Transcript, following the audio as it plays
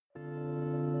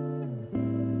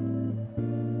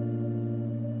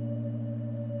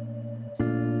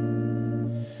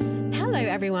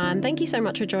everyone. Thank you so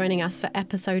much for joining us for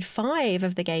episode 5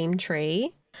 of the Game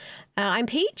Tree. I'm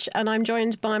Peach, and I'm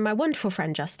joined by my wonderful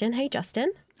friend Justin. Hey,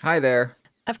 Justin. Hi there.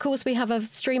 Of course, we have a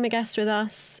streamer guest with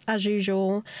us, as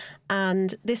usual.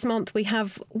 And this month, we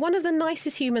have one of the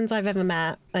nicest humans I've ever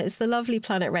met. It's the lovely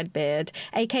PlanetRedbeard,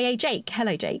 a.k.a. Jake.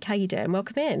 Hello, Jake. How you doing?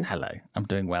 Welcome in. Hello. I'm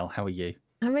doing well. How are you?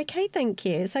 I'm okay, thank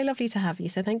you. It's so lovely to have you.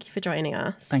 So thank you for joining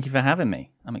us. Thank you for having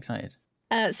me. I'm excited.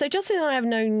 So Justin and I have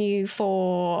known you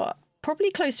for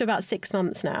probably close to about 6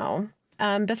 months now.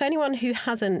 But for anyone who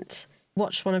hasn't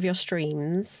watched one of your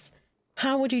streams,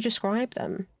 how would you describe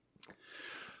them?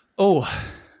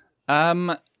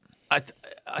 I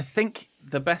think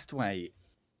the best way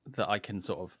that I can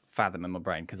sort of fathom in my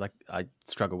brain, because I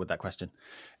struggle with that question,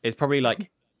 is probably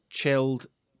like chilled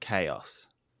chaos.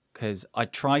 Because I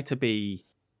try to be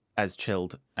as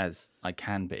chilled as I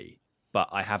can be, but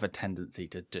I have a tendency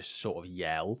to just sort of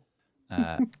yell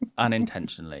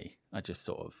unintentionally. I just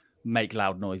sort of make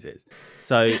loud noises.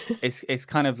 So it's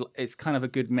kind of a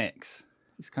good mix.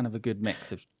 It's kind of a good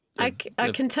mix of I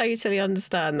can totally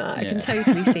understand that. Yeah. I can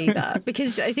totally see that,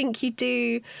 because I think you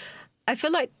do. I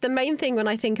feel like the main thing when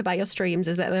I think about your streams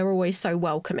is that they're always so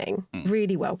welcoming,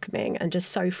 really welcoming, and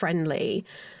just so friendly.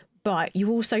 But you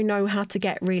also know how to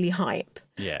get really hype.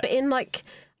 Yeah. But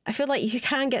I feel like you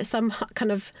can get some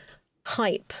kind of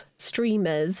hype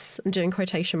streamers, I'm doing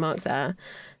quotation marks there,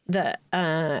 that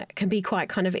can be quite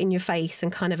kind of in your face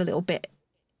and kind of a little bit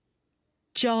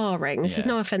jarring. This is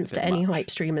no offense to any hype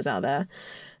streamers out there.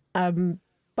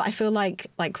 But I feel like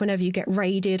whenever you get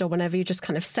raided or whenever you're just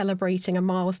kind of celebrating a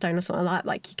milestone or something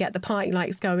like you get the party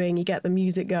lights going, you get the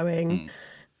music going.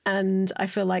 And I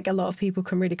feel like a lot of people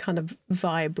can really kind of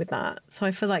vibe with that. So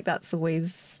I feel like that's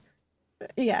always,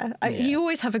 you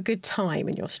always have a good time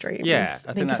in your streams. Yeah,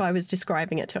 I think if I was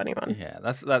describing it to anyone. Yeah,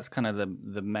 that's kind of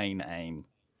the main aim,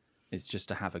 is just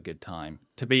to have a good time,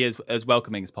 to be as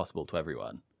welcoming as possible to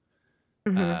everyone.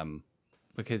 Mm-hmm.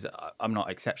 Because I'm not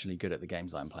exceptionally good at the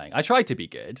games I'm playing. I try to be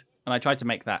good, and I try to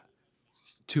make that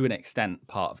to an extent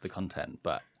part of the content.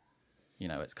 But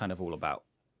it's kind of all about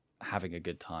having a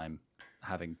good time,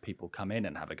 having people come in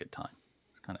and have a good time.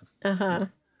 It's kind of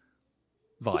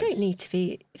vibes. You don't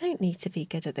need to be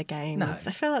good at the games. No,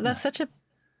 I feel like that's such a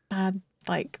bad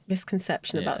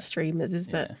misconception about streamers, is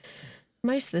that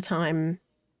most of the time,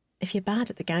 if you're bad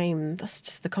at the game, that's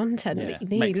just the content that you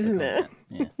need, isn't it?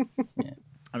 Yeah.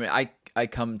 I mean, I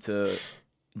come to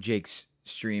Jake's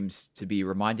streams to be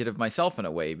reminded of myself in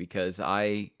a way, because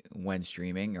I, when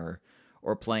streaming or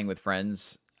playing with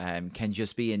friends, can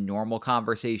just be in normal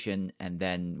conversation, and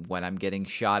then when I'm getting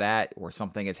shot at or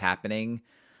something is happening,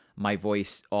 my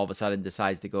voice all of a sudden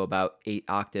decides to go about 8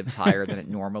 octaves higher than it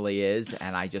normally is,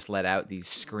 and I just let out these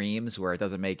screams where it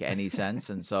doesn't make any sense.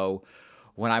 And so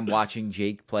when I'm watching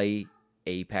Jake play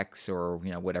Apex or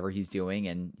whatever he's doing,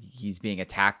 and he's being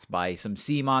attacked by some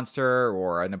sea monster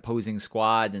or an opposing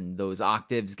squad, and those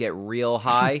octaves get real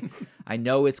high, I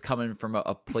know it's coming from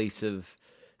a place of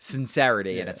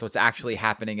sincerity, and so it's actually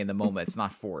happening in the moment. It's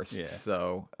not forced. Yeah.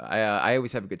 So I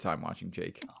always have a good time watching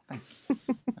Jake. Oh, thank you.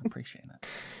 I appreciate that.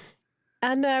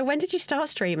 And when did you start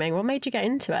streaming? What made you get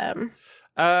into it?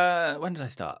 When did I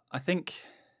start? I think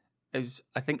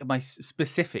my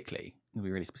specifically, to be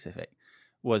really specific,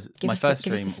 was my first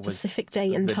stream was a specific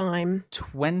date and time.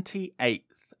 28th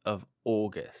of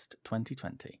August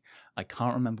 2020. I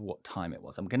can't remember what time it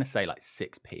was. I'm going to say like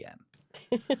 6 p.m.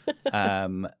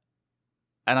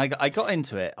 And I got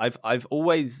into it. I've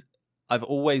always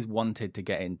wanted to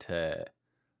get into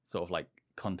sort of like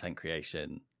content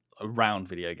creation around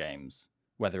video games,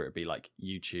 whether it be like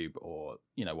YouTube or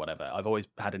whatever. I've always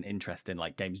had an interest in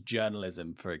like games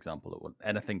journalism, for example, or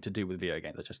anything to do with video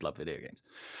games. I just love video games.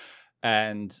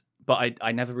 But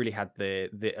I never really had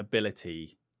the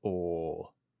ability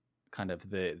or kind of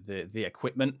the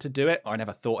equipment to do it, or I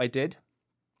never thought I did.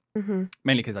 Mm-hmm.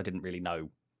 Mainly because I didn't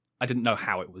know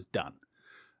how it was done.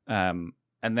 And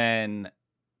then,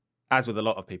 as with a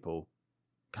lot of people,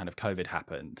 kind of COVID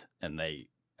happened, and they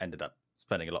ended up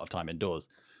spending a lot of time indoors.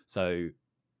 So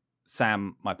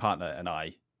Sam, my partner, and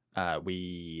I,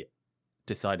 we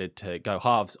decided to go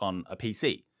halves on a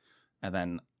PC, and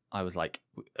then I was like,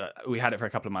 we had it for a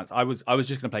couple of months. I was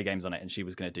just going to play games on it, and she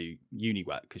was going to do uni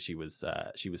work, because she was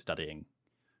studying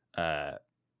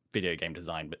video game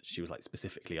design, but she was like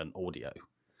specifically on audio.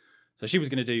 So she was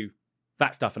going to do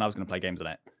that stuff, and I was going to play games on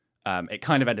it. It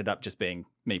kind of ended up just being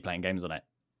me playing games on it.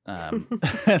 And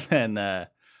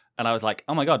I was like,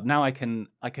 oh my God, now I can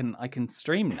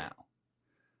stream now.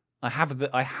 We have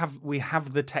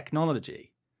the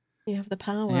technology. You have the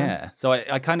power. Yeah. So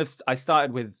I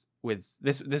started with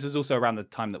this. This was also around the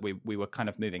time that we were kind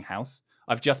of moving house.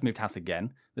 I've just moved house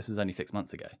again. This was only 6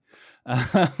 months ago.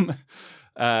 There's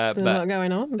a lot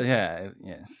going on. Yeah,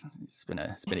 it's been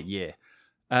a year.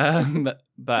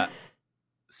 But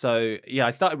so yeah,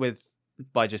 I started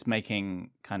by just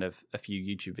making kind of a few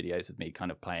YouTube videos of me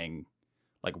kind of playing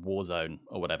like Warzone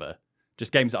or whatever,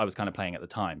 just games that I was kind of playing at the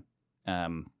time.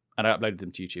 And I uploaded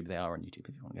them to YouTube. They are on YouTube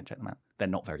if you want to go and check them out. They're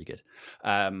not very good.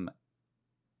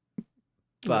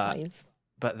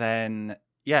 But then,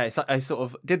 yeah, I sort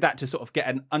of did that to sort of get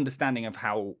an understanding of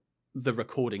how the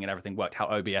recording and everything worked, how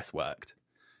OBS worked.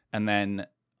 And then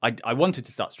I wanted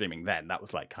to start streaming then. That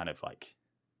was like kind of like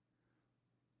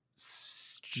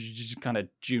kind of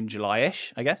June,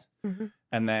 July-ish, I guess. Mm-hmm.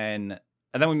 And then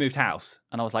we moved house,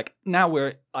 and I was like,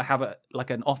 now I have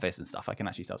an office and stuff. I can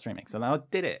actually start streaming. So now I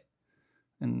did it,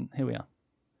 and here we are.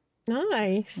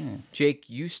 Nice. Yeah. Jake,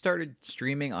 you started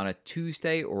streaming on a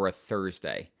Tuesday or a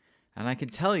Thursday, and I can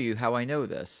tell you how I know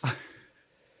this.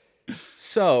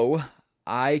 So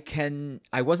I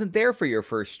wasn't there for your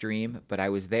first stream, but I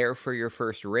was there for your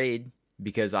first raid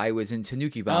because I was in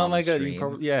Tanuki Bomb's Oh my god, stream. you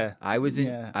probably, yeah. I was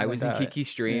in Kiki's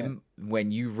stream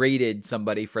when you raided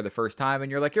somebody for the first time,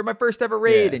 and you're like, "You're my first ever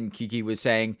raid," and Kiki was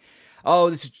saying,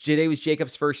 "Oh, today was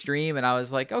Jacob's first stream," and I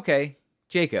was like, "Okay,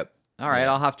 Jacob. All right,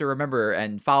 I'll have to remember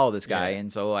and follow this guy."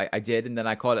 And so I did, and then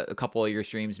I caught a couple of your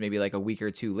streams, maybe like a week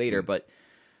or two later. But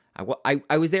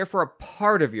I was there for a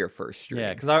part of your first stream.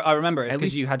 Yeah, because I remember it's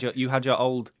because you had your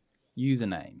old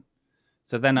username.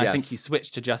 So then I think you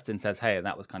switched to Justin Says Hey, and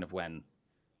that was kind of when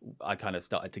I kind of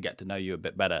started to get to know you a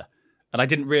bit better. And I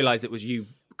didn't realize it was you.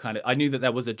 I knew that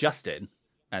there was a Justin,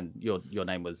 and your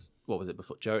name was, what was it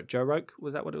before? Joe Roke?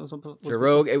 Was that what it was? Joe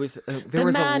Roke. It was there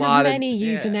was a lot of many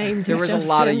usernames. There was a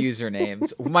lot of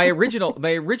usernames. My original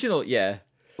username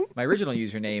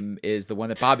is the one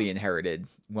that Bobby inherited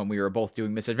when we were both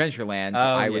doing Misadventure Lands.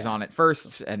 I was on it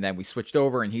first, and then we switched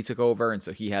over, and he took over, and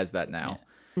so he has that now. Yeah.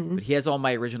 But he has all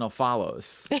my original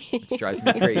follows, which drives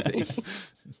me crazy.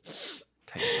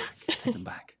 Take them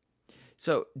back.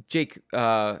 So, Jake,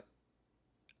 I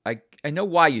know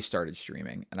why you started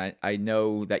streaming, and I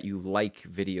know that you like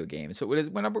video games. So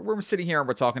when we're sitting here and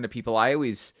we're talking to people, I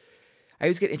always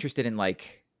get interested in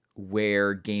like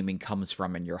where gaming comes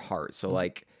from in your heart. So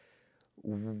like,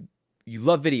 you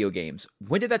love video games.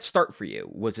 When did that start for you?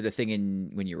 Was it a thing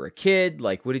when you were a kid?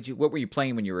 Like, what were you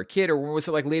playing when you were a kid, or was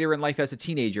it like later in life as a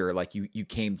teenager? Like you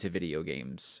came to video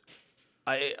games.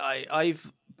 I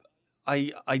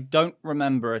don't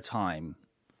remember a time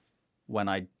when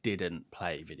I didn't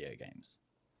play video games.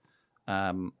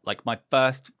 Like my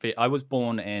first, I was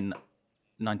born in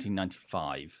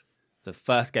 1995. The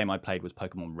first game I played was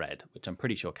Pokemon Red, which I'm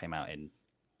pretty sure came out in,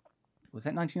 was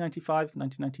it 1995,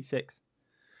 1996?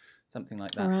 Something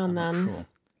like that. Around then. Sure.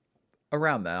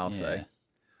 Around then, I'll say.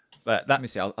 But let me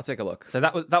see. I'll take a look. So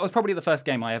that was probably the first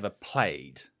game I ever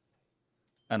played,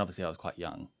 and obviously I was quite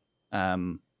young.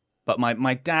 But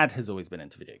my dad has always been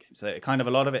into video games, so it kind of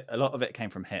a lot of it came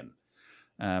from him.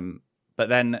 But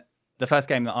then the first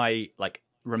game that I like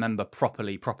remember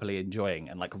properly enjoying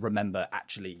and like remember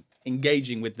actually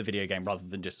engaging with the video game rather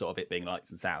than just sort of it being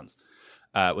lights and sounds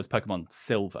was Pokemon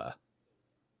Silver.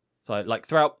 So like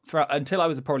throughout until I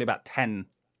was probably about 10,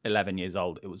 11 years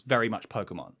old, it was very much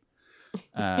Pokemon.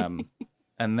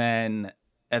 And then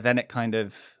it kind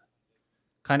of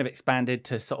expanded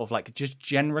to sort of like just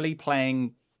generally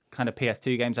playing kind of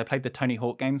PS2 games. I played the Tony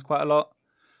Hawk games quite a lot.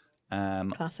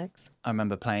 Classics. I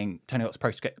remember playing Tony Hawk's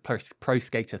Pro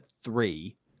Skater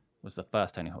 3 was the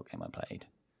first Tony Hawk game I played.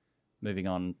 Moving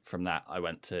on from that, I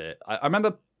went to... I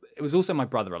remember it was also my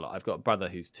brother a lot. I've got a brother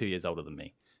who's 2 years older than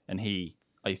me, and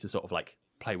I used to sort of like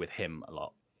play with him a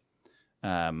lot.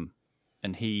 And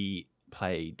he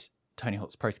played Tony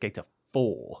Hawk's Pro Skater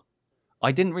 4.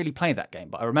 I didn't really play that game,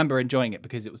 but I remember enjoying it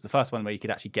because it was the first one where you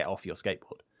could actually get off your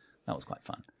skateboard. That was quite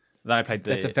fun. Then I played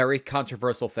That's a very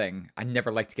controversial thing. I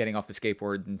never liked getting off the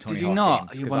skateboard in Tony Hawk. Did you not?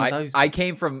 Games, You're one of those. I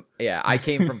came from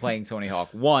playing Tony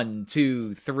Hawk 1,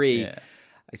 2, 3. Yeah.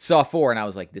 I saw 4 and I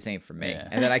was like, this ain't for me. Yeah.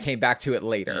 And then I came back to it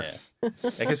later.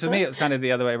 Because for me, it was kind of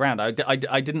the other way around. I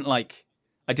didn't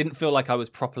feel like I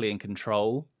was properly in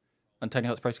control on Tony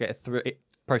Hawk's Pro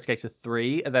Skater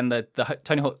 3, and then the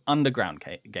Tony Hawk Underground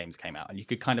games came out, and you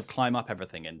could kind of climb up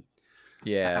everything, and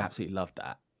I absolutely loved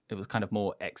that. It was kind of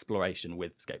more exploration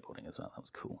with skateboarding as well. That was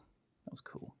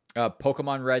cool.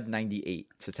 Pokemon Red 98,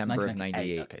 September of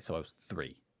 98. Okay, so I was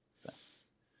 3. So,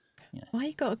 yeah. Why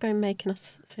you got to go making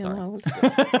us feel old?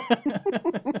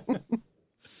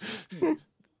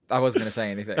 I wasn't going to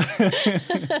say anything.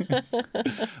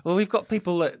 Well, we've got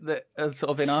people that are sort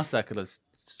of in our circle of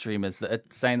streamers that are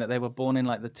saying that they were born in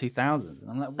like the 2000s.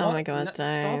 And I'm like, what? Oh my God, Stop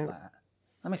that.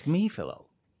 That makes me feel old.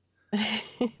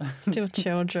 Still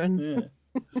children.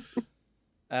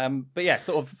 But yeah,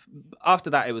 sort of after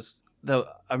that, it was I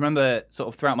remember sort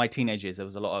of throughout my teenage years, there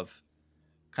was a lot of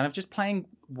kind of just playing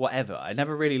whatever. I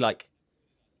never really like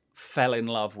fell in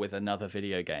love with another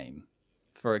video game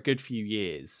for a good few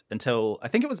years until I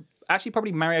think it was actually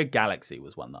probably Mario Galaxy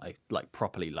was one that I like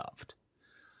properly loved.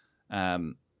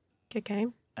 Good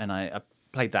game. And I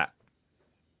played that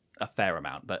a fair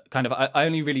amount, but kind of I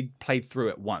only really played through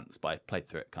it once, but I played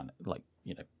through it kind of like,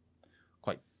 you know,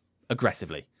 quite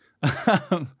aggressively.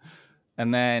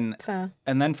 and then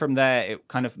from there it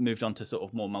kind of moved on to sort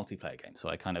of more multiplayer games. So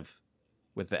I kind of,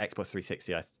 with the Xbox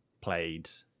 360, I played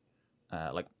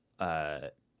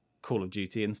Call of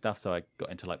Duty and stuff. So I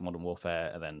got into like Modern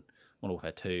Warfare, and then Modern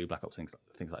Warfare 2, Black Ops,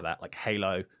 things like that, like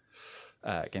Halo,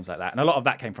 games like that. And a lot of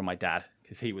that came from my dad,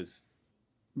 because he was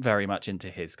very much into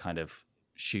his kind of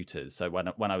shooters. So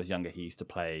when I was younger, he used to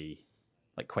play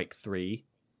like Quake 3.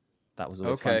 That was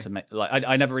always fun to make. Like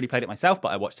I never really played it myself,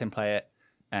 but I watched him play it,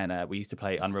 and we used to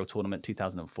play Unreal Tournament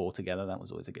 2004 together. That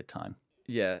was always a good time.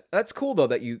 Yeah, that's cool though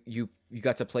that you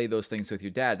got to play those things with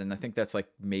your dad, and I think that's like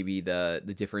maybe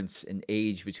the difference in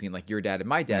age between like your dad and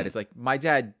my dad is like my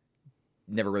dad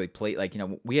never really played, like, you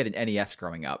know, we had an NES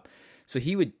growing up, so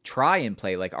he would try and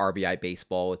play like RBI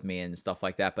baseball with me and stuff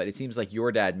like that. But it seems like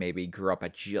your dad maybe grew up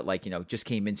at like, you know, just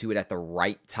came into it at the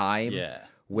right time. Yeah.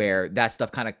 Where that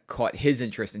stuff kind of caught his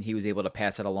interest and he was able to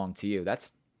pass it along to you.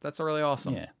 That's really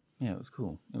awesome. Yeah, it was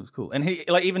cool. And he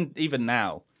like even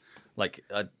now, like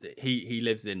he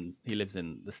lives in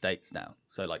the States now.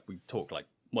 So like we talk like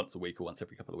once a week or once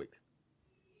every couple of weeks.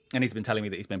 And he's been telling me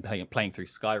that he's been playing through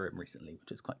Skyrim recently,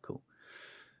 which is quite cool.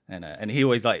 And he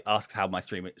always like asks how my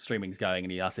streaming's going,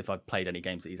 and he asks if I've played any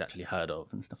games that he's actually heard of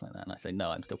and stuff like that. And I say no,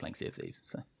 I'm still playing Sea of Thieves.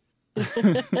 So.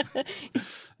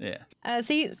 Yeah.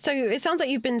 So it sounds like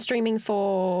you've been streaming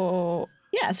for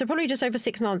so probably just over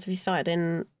 6 months if you started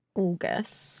in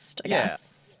August, I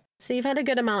guess. So you've had a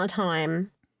good amount of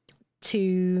time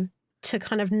to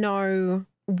kind of know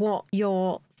what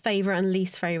your favorite and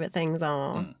least favorite things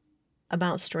are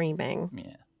about streaming.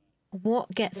 Yeah.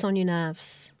 What gets on your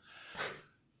nerves?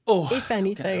 Oh, if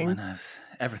anything. Gets on my nerves.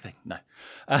 Everything. No.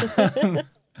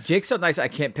 Jake's so nice. I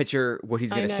can't picture what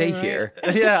he's going to say right? here.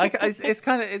 Yeah, it's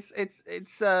kind of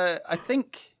it's. I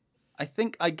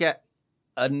think I get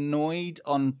annoyed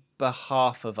on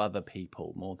behalf of other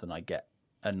people more than I get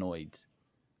annoyed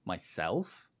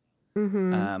myself.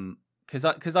 Mm-hmm.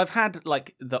 Because I've had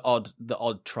like the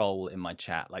odd troll in my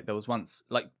chat. Like there was once,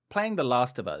 like playing The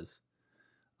Last of Us,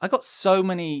 I got so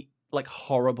many like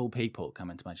horrible people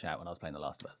come into my chat when I was playing The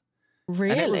Last of Us.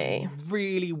 Really? And it was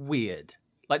really weird.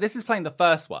 Like, this is playing the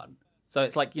first one. So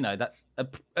it's like, you know, that's a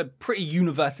pretty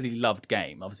universally loved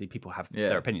game. Obviously, people have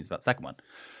their opinions about the second one.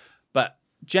 But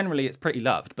generally, it's pretty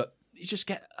loved. But you just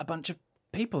get a bunch of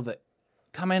people that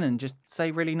come in and just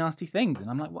say really nasty things. And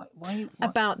I'm like, why?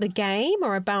 About the game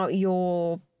or about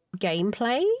your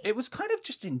gameplay? It was kind of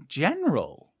just in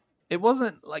general. It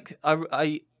wasn't like,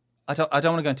 I don't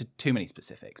want to go into too many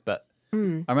specifics. But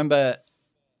I remember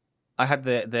I had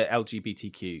the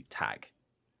LGBTQ tag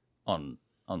on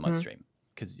my stream,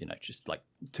 because, you know, just like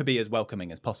to be as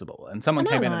welcoming as possible. And someone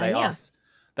came in and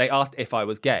they asked if I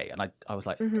was gay, and I was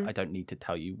like, I don't need to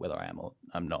tell you whether I am or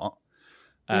I'm not.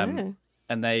 And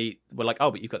they were like,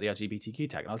 oh, but you've got the LGBTQ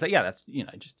tag. And I was like, yeah, that's, you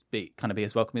know, just be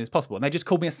as welcoming as possible. And they just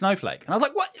called me a snowflake. And I was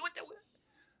like, what?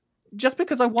 Just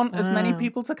because I want as many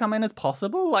people to come in as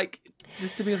possible, like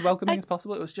just to be as welcoming as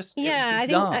possible. It was just it was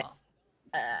bizarre. I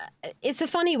think it's a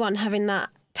funny one having that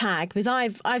tag, because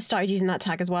I've started using that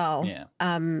tag as well.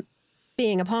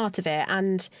 Being a part of it,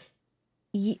 and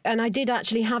I did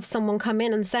actually have someone come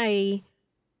in and say,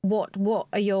 what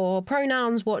are your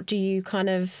pronouns, what's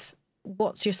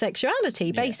your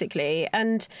sexuality, basically.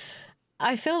 And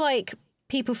I feel like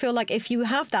people feel like if you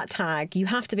have that tag, you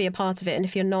have to be a part of it, and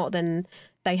if you're not, then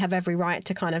they have every right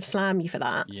to kind of slam you for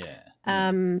that.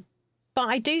 But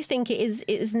I do think it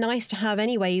is nice to have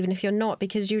anyway, even if you're not,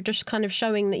 because you're just kind of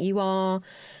showing that you are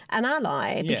an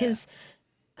ally. Because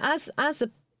as a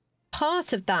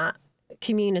part of that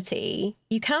community,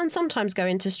 you can sometimes go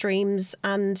into streams,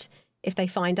 and if they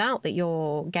find out that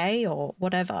you're gay or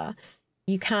whatever,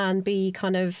 you can be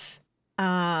kind of,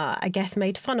 I guess,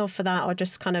 made fun of for that, or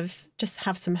just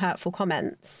have some hurtful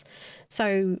comments.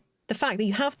 So the fact that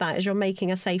you have that is you're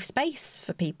making a safe space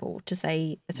for people to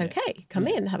say, it's okay, come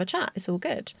in, have a chat, it's all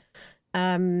good.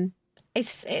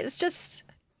 It's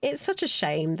such a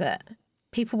shame that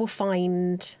people will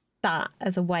find that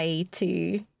as a way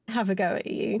to have a go at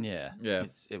you.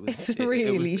 It's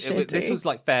really shitty. This was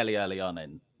like fairly early on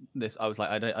in this. I was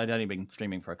like, I'd only been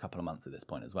streaming for a couple of months at this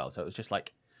point as well. So it was just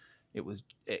like,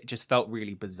 it just felt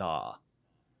really bizarre.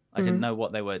 I didn't know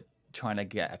what they were trying to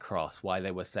get across, why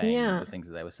they were saying the things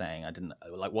that they were saying. I didn't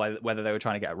like whether they were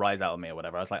trying to get a rise out of me or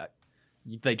whatever. I was like,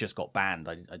 they just got banned.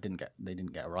 They didn't get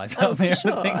a rise out of me.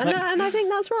 Sure. And I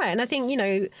think that's right. And I think, you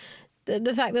know,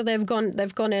 the fact that they've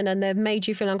gone in and they've made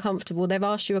you feel uncomfortable, they've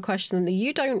asked you a question that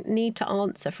you don't need to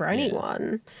answer for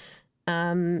anyone,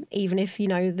 even if, you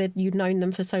know, that you've known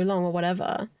them for so long or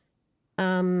whatever.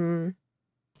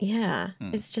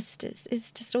 It's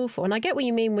just awful. And I get what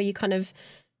you mean, where you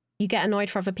get annoyed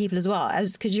for other people as well,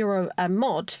 because you're a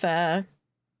mod for at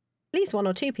least one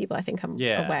or two people I think I'm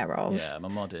aware of. Yeah, I'm a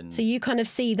mod in. So you kind of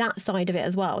see that side of it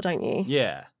as well, don't you?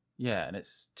 Yeah, and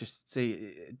it's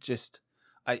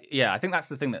I think that's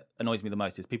the thing that annoys me the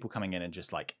most, is people coming in and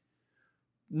just like,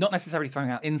 not necessarily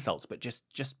throwing out insults, but just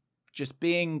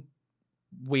being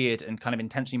weird and kind of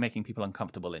intentionally making people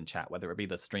uncomfortable in chat, whether it be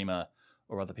the streamer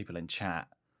or other people in chat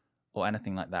or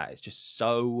anything like that. It's just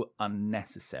so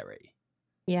unnecessary.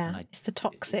 Yeah, it's the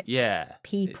toxic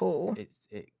people.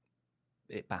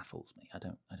 It baffles me. I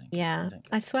don't. Yeah,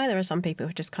 I swear there are some people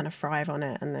who just kind of thrive on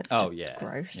it, and it's just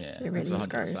gross. Yeah, it really is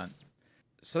gross.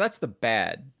 So that's the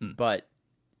bad, but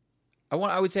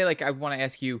I would say, like, I want to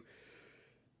ask you,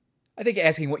 I think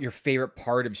asking what your favorite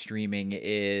part of streaming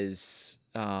is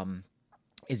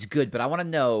good, but I want to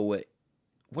know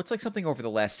what's like something over the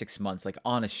last 6 months, like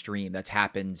on a stream, that's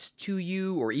happened to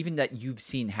you, or even that you've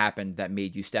seen happen that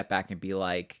made you step back and be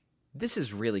like, this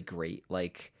is really great.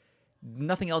 Like,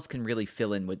 nothing else can really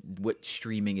fill in what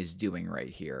streaming is doing right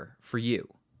here for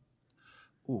you.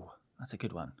 Ooh, that's a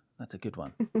good one.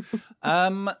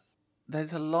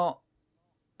 There's a lot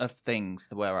of things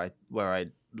where I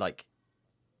like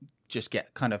just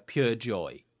get kind of pure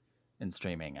joy in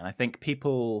streaming, and I think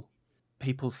people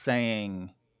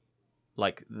saying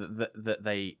like that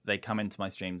they come into my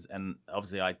streams, and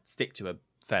obviously I stick to a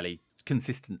fairly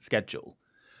consistent schedule.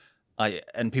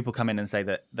 And people come in and say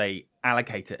that they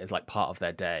allocate it as like part of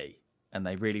their day, and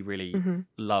they really, really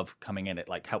love coming in. It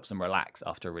like helps them relax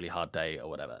after a really hard day or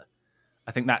whatever.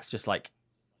 I think that's just like,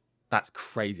 that's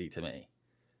crazy to me,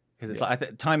 because it's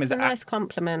like time is a nice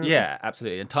compliment. Yeah,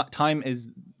 absolutely. And time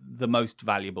is the most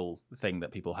valuable thing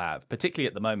that people have, particularly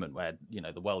at the moment where, you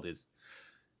know, the world is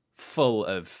full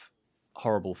of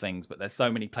horrible things, but there's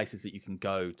so many places that you can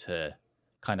go to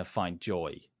kind of find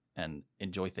joy and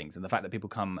enjoy things. And the fact that people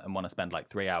come and want to spend like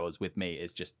 3 hours with me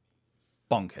is just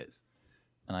bonkers.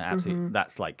 And I absolutely,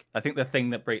 that's like, I think that's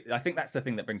the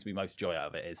thing that brings me most joy out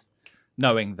of it, is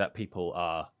knowing that people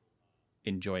are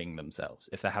enjoying themselves.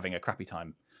 If they're having a crappy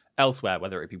time elsewhere,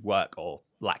 whether it be work or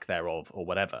lack thereof or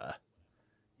whatever,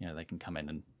 you know, they can come in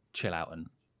and chill out and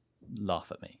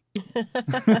laugh at me.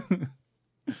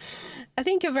 I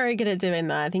think you're very good at doing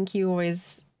that. I think you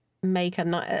always make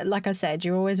like I said,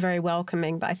 you're always very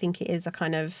welcoming, but I think it is a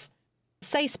kind of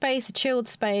safe space, a chilled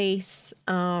space,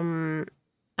 and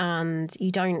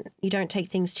you don't take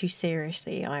things too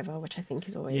seriously either, which I think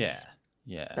is always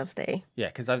lovely. Yeah,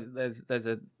 because there's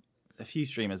a few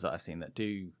streamers that I've seen that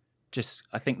do just,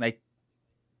 I think they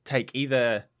take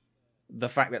either the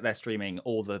fact that they're streaming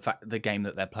or the game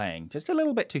that they're playing just a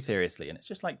little bit too seriously, and it's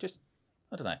just like,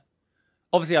 I don't know.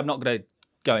 Obviously, I'm not going to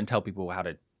go and tell people how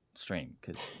to stream,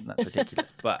 because that's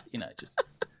ridiculous. But, you know, just...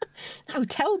 No,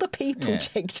 tell the people,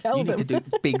 Jake. Tell them. You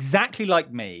need to be exactly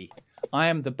like me. I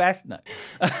am the best. No.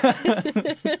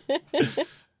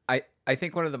 I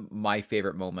think one of my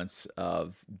favorite moments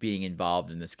of being involved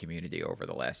in this community over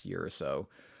the last year or so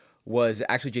was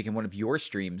actually, Jake, in one of your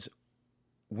streams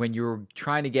when you were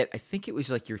trying to get, I think it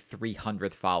was like your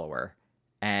 300th follower.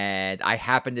 And I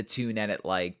happened to tune in at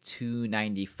like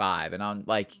 295, and I'm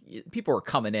like, people were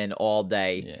coming in all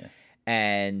day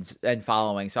and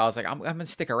following. So I was like, I'm gonna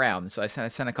stick around. So I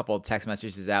sent a couple of text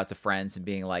messages out to friends and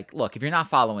being like, look, if you're not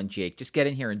following Jake, just get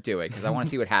in here and do it, because I want to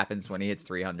see what happens when he hits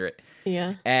 300.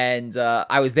 Yeah. And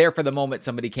I was there for the moment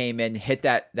somebody came in, hit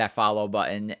that follow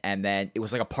button, and then it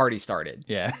was like a party started.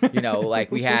 Yeah. You know,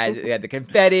 like we had the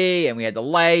confetti and we had the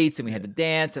lights and we had the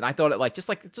dance, and I thought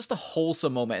it just a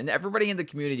wholesome moment, and everybody in the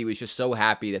community was just so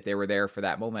happy that they were there for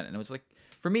that moment. And it was like,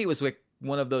 for me, it was like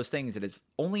one of those things that is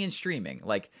only in streaming.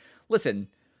 Like, listen,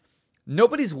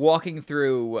 nobody's walking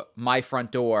through my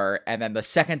front door, and then the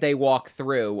second they walk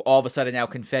through, all of a sudden now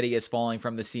confetti is falling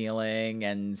from the ceiling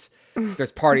and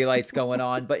there's party lights going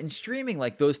on. But in streaming,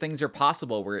 like, those things are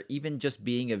possible, where even just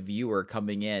being a viewer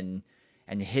coming in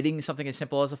and hitting something as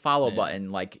simple as a follow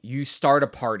button, like, you start a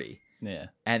party. Yeah.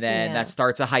 And then that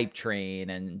starts a hype train.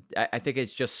 And I think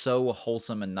it's just so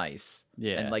wholesome and nice.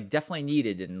 Yeah. And like definitely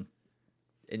needed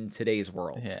in today's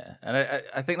world. Yeah. And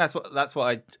I think that's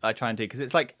what I try and do, because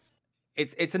it's like,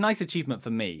 it's a nice achievement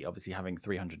for me, obviously having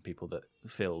 300 people that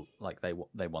feel like they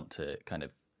want to kind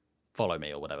of follow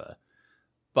me or whatever.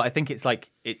 But I think it's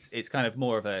like it's kind of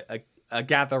more of a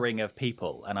gathering of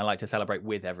people, and I like to celebrate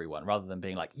with everyone rather than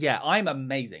being like, yeah, I'm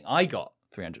amazing, I got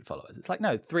 300 followers. It's like,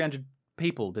 no, 300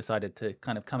 people decided to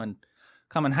kind of come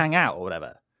and hang out or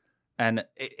whatever. And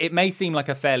it may seem like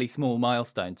a fairly small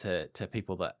milestone to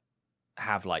people that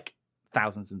have like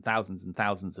thousands and thousands and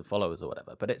thousands of followers or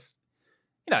whatever, but it's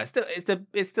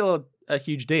still a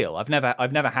huge deal. I've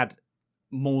never had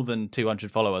more than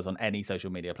 200 followers on any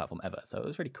social media platform ever, so it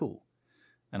was really cool.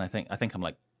 And I think I'm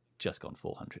like just gone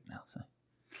 400 now, so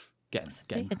getting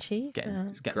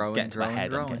to my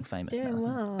head. I'm getting famous now.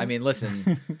 Wow. I mean,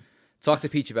 listen, talk to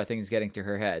Peach about things getting to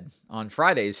her head. On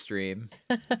Friday's stream,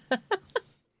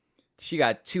 she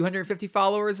got 250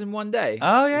 followers in one day.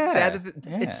 Oh yeah,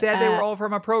 it's sad they were all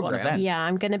from a program. Yeah,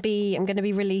 I'm gonna be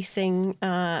releasing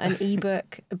an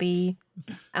ebook, be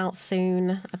out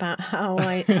soon, about how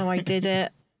I did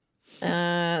it.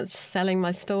 Selling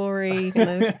my story,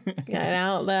 getting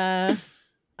out there.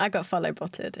 I got follow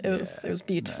botted. It was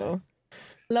beautiful.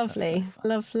 No, lovely.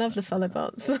 Love the follow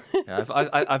bots. Yeah,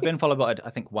 I've been follow botted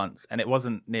I think once, and it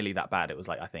wasn't nearly that bad. It was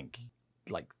like I think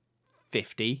like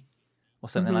 50 or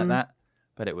something like that.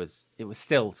 But it was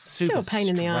still super a pain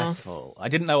in the ass. I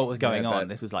didn't know what was going on.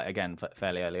 This was like again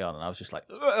fairly early on, and I was just like,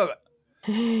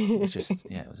 it was just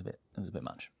it was a bit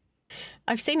much.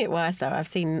 I've seen it worse though. I've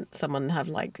seen someone have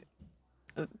like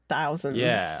thousands.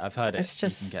 Yeah, I've heard it. It's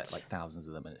just, you can get like thousands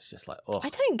of them, and it's just like, oh. I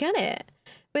don't get it.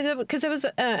 Because there was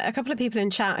a couple of people in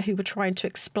chat who were trying to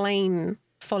explain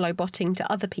follow botting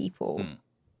to other people,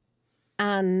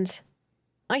 and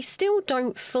I still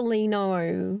don't fully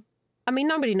know. I mean,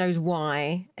 nobody knows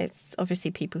why. It's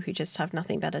obviously people who just have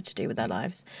nothing better to do with their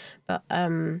lives, but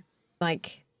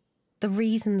like the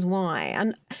reasons why.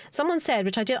 And someone said,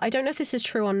 which I don't know if this is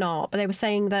true or not, but they were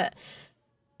saying that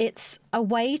it's a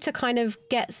way to kind of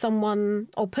get someone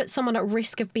or put someone at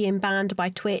risk of being banned by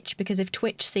Twitch, because if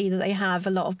Twitch see that they have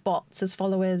a lot of bots as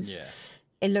followers,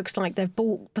 it looks like they've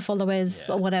bought the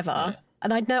followers or whatever. Yeah.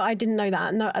 And I didn't know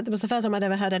that. No, it was the first time I'd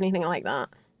ever heard anything like that.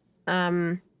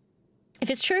 If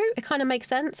it's true, it kind of makes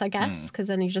sense, I guess, because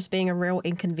then you're just being a real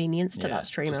inconvenience to that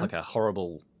streamer. Just like a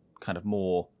horrible kind of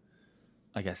more,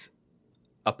 I guess,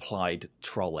 applied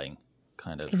trolling.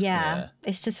 Kind of,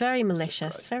 it's just very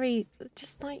malicious. Very,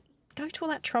 just like go to all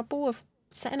that trouble of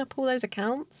setting up all those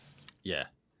accounts.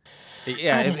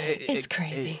 It's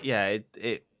crazy.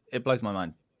 It blows my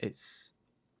mind. It's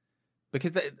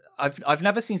because I've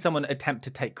never seen someone attempt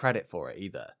to take credit for it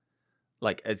either.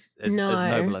 Like as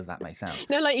noble as that may sound.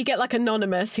 No, like you get like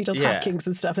Anonymous who does hackings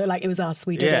and stuff. They're like, it was us,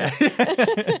 we did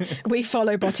it. We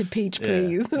follow botted Peach,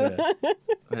 please.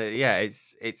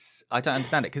 It's I don't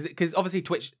understand it because obviously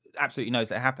Twitch absolutely knows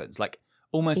that it happens. Like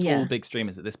almost all big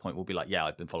streamers at this point will be like, yeah,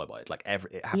 I've been followed by it. Like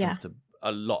it happens to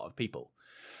a lot of people.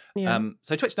 Yeah.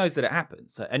 So Twitch knows that it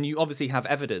happens, and you obviously have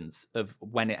evidence of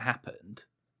when it happened,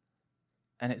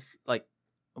 and it's like.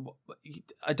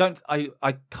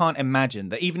 I can't imagine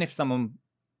that even if someone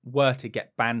were to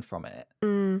get banned from it,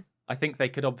 I think they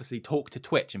could obviously talk to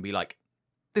Twitch and be like,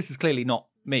 this is clearly not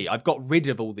me. I've got rid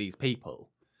of all these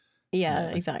people. Yeah,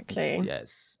 exactly.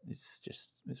 It's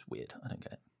weird. I don't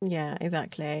get it. Yeah,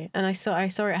 exactly. And I saw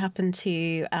it happen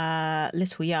to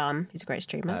Little Yum, who's a great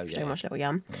streamer. Don't watch Little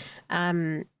Yum.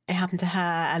 It happened to her,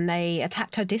 and they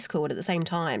attacked her Discord at the same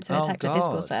time. So they attacked her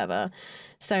Discord server.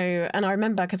 So, and I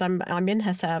remember because I'm in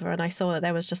her server, and I saw that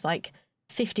there was just like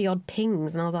 50 odd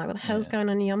pings, and I was like, what the hell's going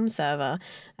on in Yum server?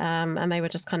 And they were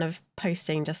just kind of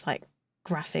posting just like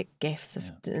graphic gifs of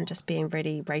and just being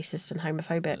really racist and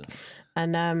homophobic.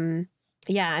 And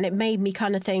and it made me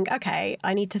kind of think, okay,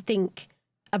 I need to think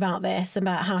about this,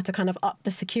 about how to kind of up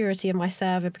the security of my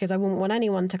server, because I wouldn't want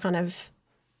anyone to kind of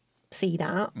see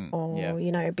that or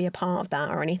be a part of that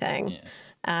or anything.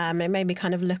 It made me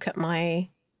kind of look at my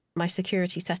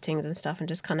security settings and stuff and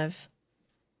just kind of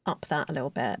up that a little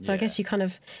bit. So I guess you kind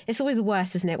of, it's always the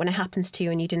worst, isn't it, when it happens to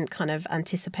you and you didn't kind of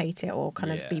anticipate it or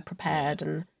kind of be prepared.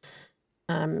 And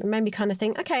it made me kind of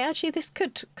think, okay, actually this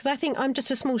could, because I think I'm just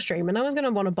a small streamer. No one's going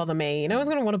to want to bother me. No one's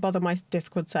going to want to bother my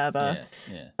Discord server.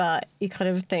 But you kind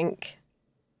of think,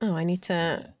 oh, I need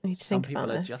to think about this. Some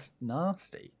people are just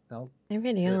nasty. They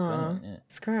really are.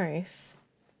 It's gross.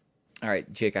 All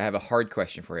right, Jake, I have a hard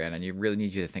question for you, and I really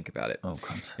need you to think about it. Oh,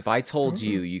 crumbs. If I told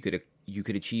you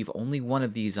could achieve only one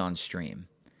of these on stream,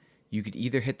 you could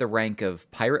either hit the rank of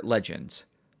Pirate Legend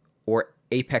or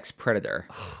Apex Predator.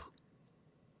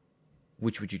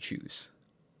 Which would you choose?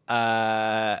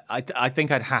 I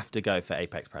think I'd have to go for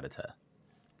Apex Predator.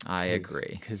 I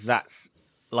agree. Because that's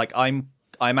like I'm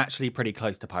I'm actually pretty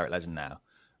close to Pirate Legend now.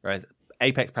 Whereas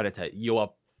Apex Predator, you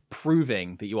are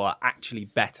proving that you are actually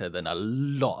better than a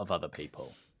lot of other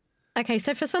people. Okay,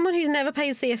 so for someone who's never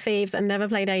played Sea of Thieves and never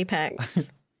played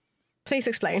Apex, please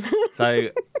explain.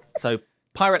 So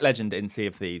Pirate Legend in Sea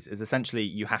of Thieves is essentially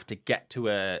you have to get to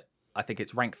I think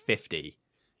it's rank 50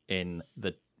 in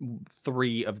the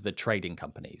 3 of the trading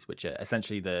companies, which are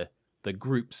essentially the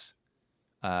groups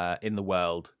in the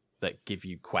world that give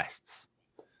you quests.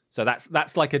 So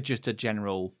that's like just a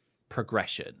general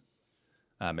progression.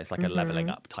 It's like a leveling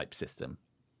up type system,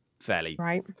 fairly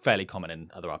common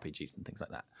in other RPGs and things like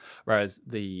that. Whereas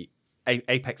the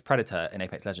Apex Predator in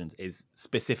Apex Legends is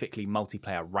specifically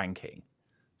multiplayer ranking.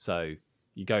 So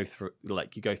you go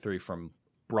through from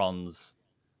bronze,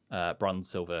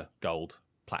 silver, gold,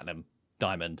 platinum,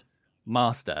 diamond,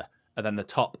 master, and then the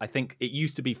top. I think it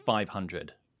used to be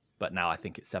 500, but now I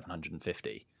think it's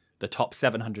 750. The top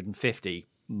 750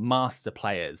 master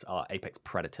players are Apex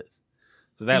Predators.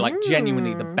 So they're like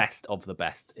genuinely the best of the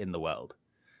best in the world.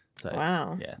 So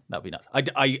wow. Yeah, that'd be nuts.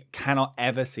 I cannot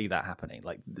ever see that happening.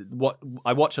 Like what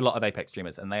I watch a lot of Apex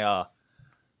streamers and they are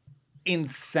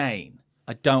insane.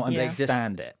 I don't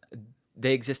understand it.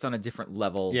 They exist on a different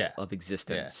level of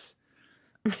existence.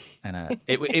 Yeah. And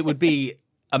it would be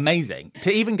amazing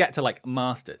to even get to like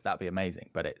masters. That'd be amazing.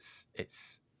 But it's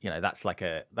that's like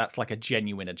a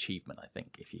genuine achievement. I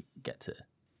think if you get to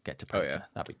Predator,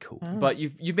 that'd be cool. Oh. But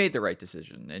you've made the right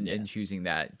decision in choosing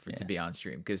that to be on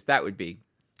stream, because that would be.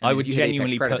 I would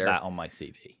genuinely put that on my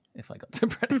CV if I got to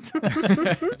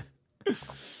Predator.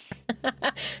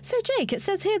 So, Jake, it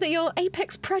says here that you're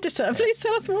Apex Predator. Please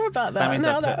tell us more about that. That means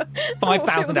I put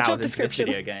 5,000 hours into this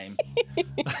video game.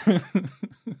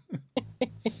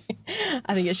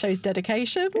 I think it shows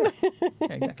dedication. Yeah,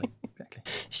 exactly.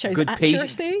 Shows good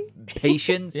accuracy.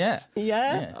 Patience.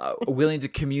 Yeah. Willing to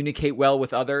communicate well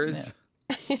with others.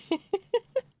 Yeah.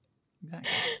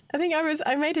 Exactly. I think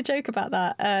I made a joke about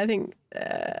that. I think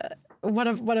one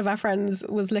of our friends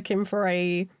was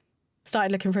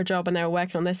started looking for a job and they were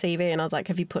working on their CV, and I was like,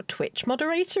 have you put Twitch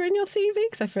moderator in your CV?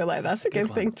 Because I feel like that's a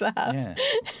good thing to have. Yeah.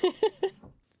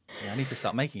 I need to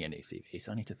start making a new CV,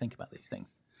 so I need to think about these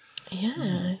things.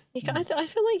 Yeah. I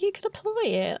feel like you could apply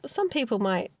it. Some people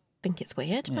might think it's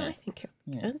weird, but I think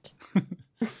you're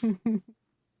good.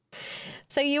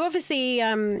 So you obviously,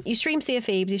 you stream Sea of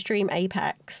Thieves, you stream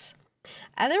Apex.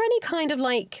 Are there any kind of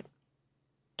like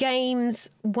games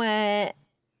where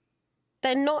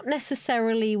they're not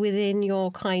necessarily within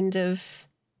your kind of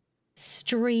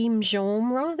stream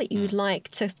genre that you'd like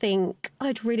to think,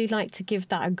 I'd really like to give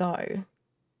that a go?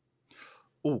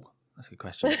 Oh, that's a good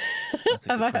question.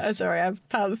 Sorry, I've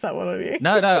pounced that one on you.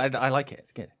 No, I like it.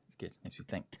 It's good. Makes me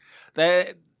think.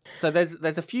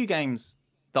 There's a few games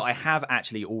that I have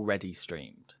actually already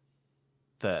streamed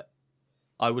that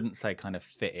I wouldn't say kind of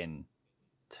fit in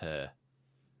to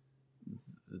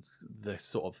the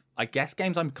sort of, I guess,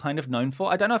 games I'm kind of known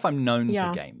for. I don't know if I'm known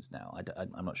for games now.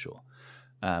 I'm not sure.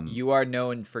 You are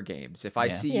known for games. If I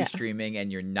see you streaming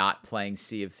and you're not playing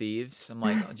Sea of Thieves, I'm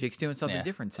like, oh, Jake's doing something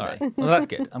different today. Right. Well, that's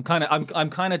good. I'm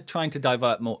kind of trying to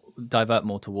divert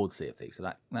more towards Sea of Thieves,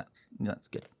 so that's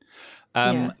good.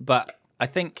 But I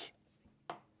think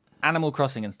Animal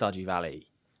Crossing and Stardew Valley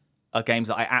are games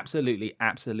that I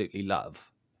absolutely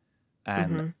love,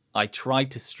 and I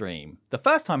tried to stream. The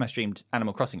first time I streamed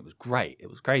Animal Crossing, it was great. It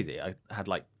was crazy. I had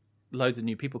like loads of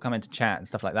new people come into chat and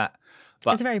stuff like that.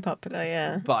 But it's very popular,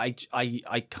 yeah. But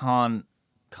I can't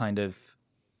kind of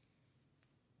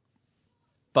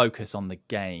focus on the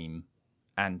game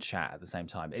and chat at the same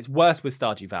time. It's worse with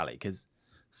Stardew Valley, because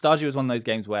Stardew is one of those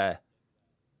games where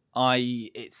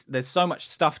there's so much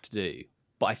stuff to do,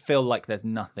 but I feel like there's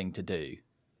nothing to do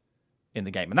in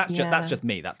the game, and that's just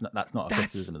me. That's not a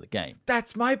criticism of the game.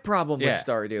 That's my problem with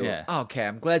Stardew. Yeah. Okay,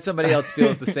 I'm glad somebody else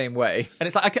feels the same way. And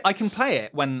it's like I can play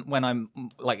it when I'm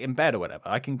like in bed or whatever.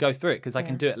 I can go through it because I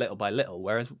can do it little by little.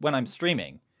 Whereas when I'm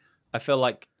streaming, I feel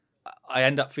like I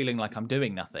end up feeling like I'm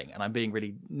doing nothing and I'm being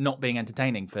really not being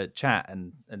entertaining for chat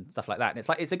and stuff like that. And it's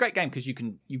like it's a great game because you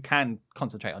can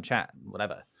concentrate on chat and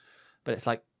whatever. But it's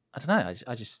like I don't know.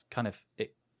 I just kind of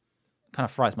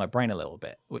fries my brain a little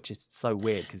bit, which is so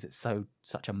weird because it's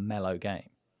such a mellow game.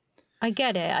 I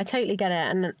get it. I totally get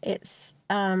it, and it's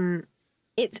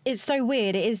so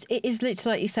weird. It is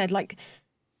literally like you said. Like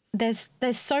there's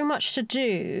so much to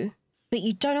do, but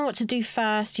you don't know what to do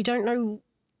first. You don't know,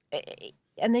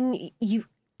 and then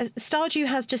Stardew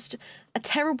has just a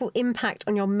terrible impact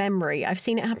on your memory. I've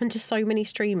seen it happen to so many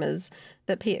streamers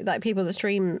that people that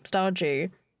stream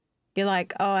Stardew. You're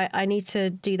like, oh, I need to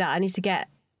do that. I need to get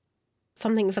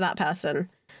something for that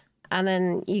person, and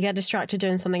then you get distracted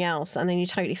doing something else, and then you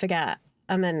totally forget,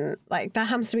 and then like that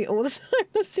happens to me all the time.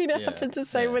 I've seen it happen to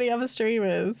so many other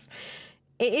streamers.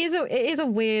 It is a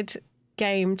weird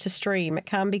game to stream. It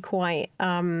can be quite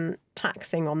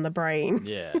taxing on the brain.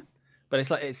 Yeah. But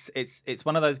it's like it's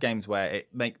one of those games where it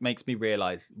makes me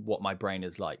realize what my brain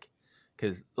is like,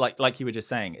 because like you were just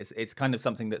saying, it's kind of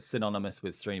something that's synonymous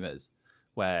with streamers,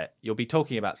 where you'll be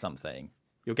talking about something,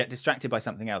 you'll get distracted by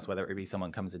something else, whether it be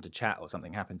someone comes into chat or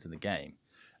something happens in the game,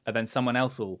 and then someone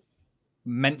else will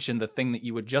mention the thing that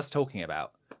you were just talking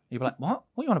about. You'll be like, what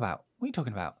are you on about? What are you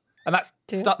talking about? And that's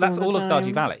all of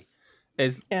Stardew Valley.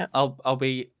 I'll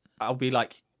be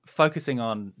like focusing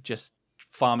on just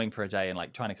farming for a day and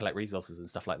like trying to collect resources and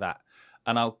stuff like that,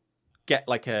 and I'll get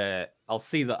like I'll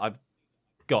see that I've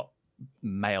got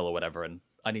mail or whatever and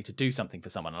I need to do something for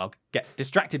someone, and I'll get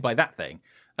distracted by that thing,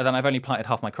 and then I've only planted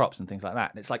half my crops and things like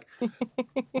that, and it's like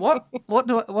what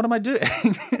am I doing?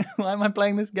 Why am I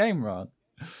playing this game wrong?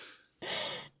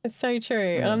 It's so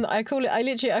true. And I call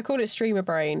it streamer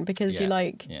brain, because you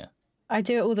like I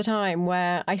do it all the time,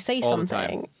 where I say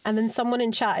something and then someone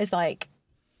in chat is like,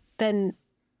 then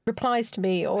replies to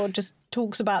me or just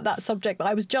talks about that subject that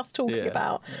I was just talking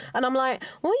about, and I'm like,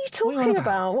 what are you talking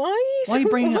about? Why are you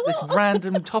bringing up this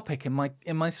random topic in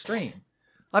my stream?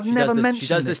 I've never mentioned She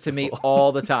does this to me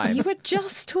all the time. You were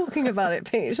just talking about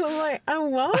it, Peach. I'm like, oh,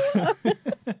 what?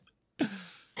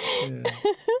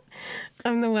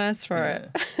 I'm the worst for it.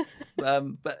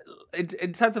 But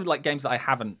in terms of like games that I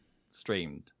haven't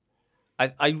streamed,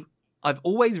 I've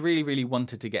always really, really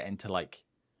wanted to get into like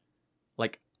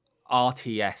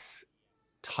RTS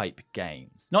type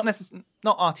games. Not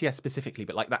RTS specifically,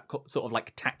 but like that sort of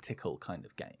like tactical kind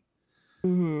of game.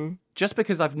 Mm-hmm. Just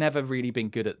because I've never really been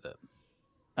good at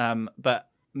them. But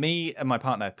me and my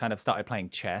partner kind of started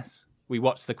playing chess. We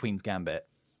watched The Queen's Gambit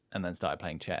and then started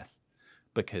playing chess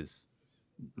because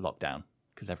lockdown,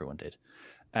 because everyone did.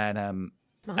 And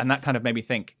and that kind of made me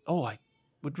think, I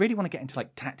would really want to get into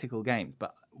like tactical games,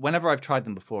 but whenever I've tried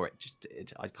them before,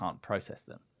 I can't process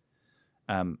them.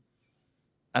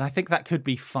 And I think that could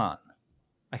be fun.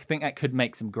 I think that could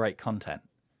make some great content.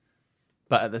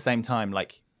 But at the same time,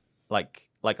 like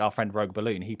our friend Rogue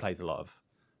Balloon, he plays a lot of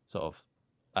sort of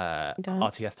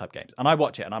RTS type games. And I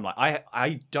watch it and I'm like,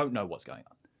 I don't know what's going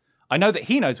on. I know that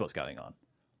he knows what's going on,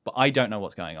 but I don't know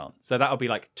what's going on. So that'll be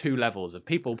like two levels of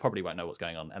people probably won't know what's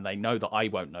going on, and they know that I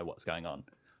won't know what's going on.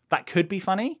 That could be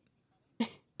funny,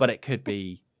 but it could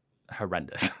be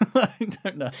horrendous. I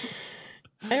don't know.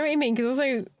 I know what you mean, because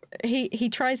also he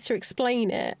tries to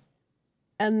explain it,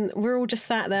 and we're all just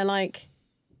sat there like,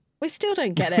 we still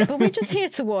don't get it, but we're just here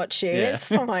to watch you. It's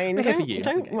fine.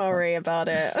 Don't worry about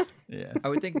it. Yeah, I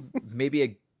would think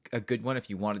maybe a good one if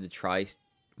you wanted to try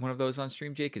one of those on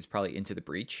stream, Jake, is probably Into the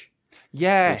Breach.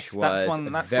 Yes, that's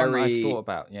one I thought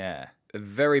about. Yeah, a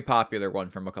very popular one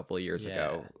from a couple of years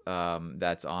ago.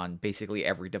 That's on basically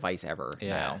every device ever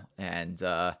now, and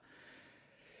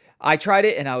I tried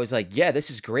it and I was like, yeah,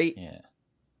 this is great. Yeah.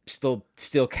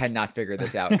 Still cannot figure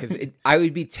this out, because I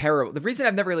would be terrible. The reason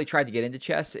I've never really tried to get into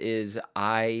chess is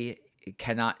I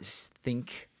cannot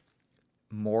think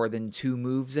more than 2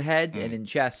 moves ahead. And in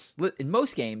chess, in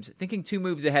most games, thinking 2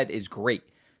 moves ahead is great,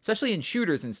 especially in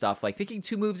shooters and stuff. Like thinking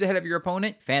 2 moves ahead of your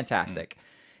opponent, fantastic.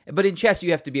 But in chess,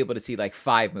 you have to be able to see like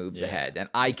 5 moves ahead, and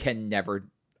I can never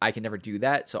do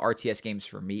that. So RTS games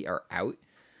for me are out.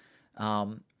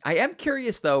 I am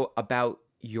curious though about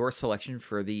your selection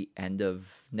for the end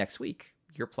of next week.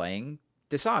 You're playing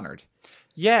Dishonored.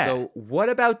 Yeah. So what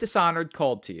about Dishonored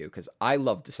called to you? Because I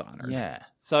love Dishonored. Yeah.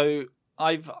 So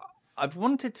I've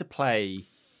wanted to play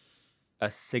a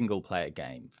single player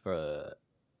game for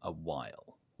a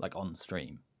while, like on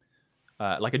stream,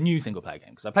 like a new single player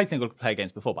game. Because I played single player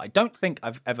games before, but I don't think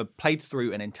I've ever played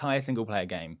through an entire single player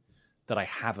game that I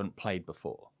haven't played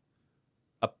before.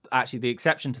 Actually, the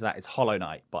exception to that is Hollow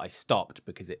Knight, but I stopped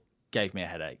because it gave me a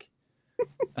headache.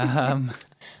 Don't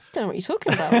know what you're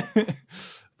talking about.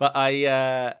 But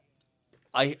I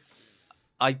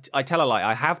tell a lie.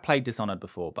 I have played Dishonored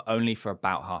before, but only for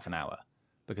about half an hour,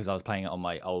 because I was playing it on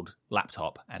my old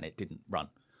laptop and it didn't run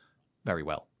very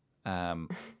well.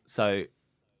 So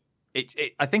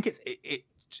I think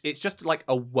it's just like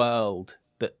a world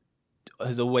that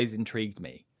has always intrigued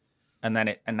me. And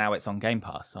now it's on Game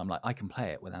Pass, so I'm like, I can play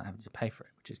it without having to pay for it,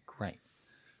 which is great.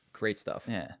 Great stuff.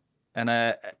 Yeah. And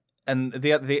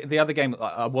the other game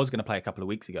I was going to play a couple of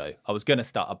weeks ago, I was going to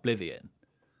start Oblivion,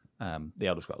 the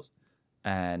Elder Scrolls,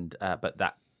 and but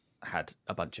that had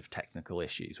a bunch of technical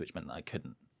issues, which meant that I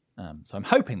couldn't. So I'm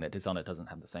hoping that Dishonored doesn't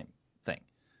have the same thing.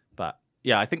 But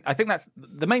yeah, I think that's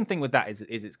the main thing with that is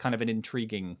it's kind of an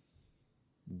intriguing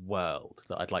world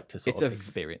that I'd like to sort of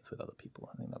experience with other people.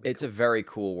 I think that'd be it's a very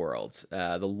cool world.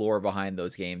 The lore behind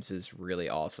those games is really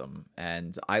awesome,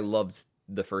 and I loved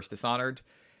the first Dishonored,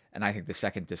 and I think the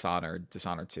second Dishonored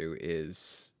 2,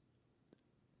 is,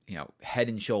 you know, head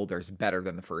and shoulders better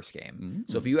than the first game.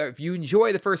 So if you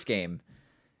enjoy the first game,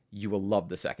 you will love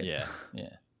the second. Yeah.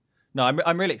 No,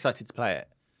 I'm really excited to play it,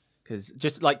 because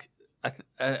just like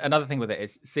another thing with it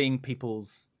is seeing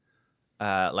people's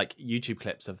like YouTube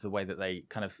clips of the way that they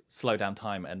kind of slow down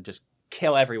time and just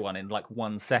kill everyone in like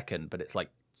 1 second, but it's like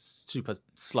super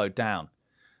slowed down,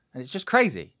 and it's just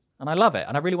crazy, and I love it,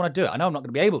 and I really want to do it. I know I'm not going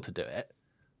to be able to do it,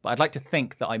 but I'd like to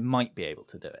think that I might be able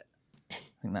to do it. I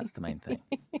think that's the main thing.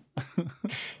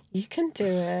 You can do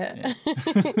it.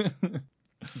 Yeah.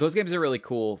 Those games are really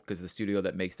cool because the studio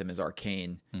that makes them is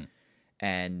Arcane,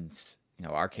 and you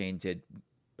know, Arcane did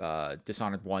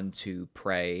Dishonored 1, 2,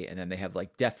 Prey, and then they have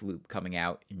like Deathloop coming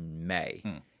out in May.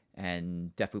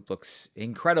 And Deathloop looks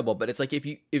incredible, but it's like if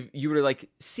you were to like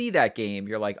see that game,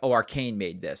 you're like, oh, Arcane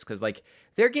made this, because like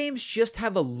their games just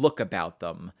have a look about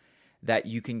them that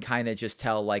you can kind of just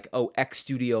tell, like, oh, X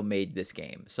studio made this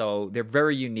game. So they're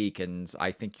very unique, and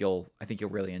I think you'll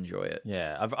really enjoy it.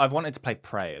 Yeah, I've wanted to play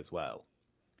Prey as well,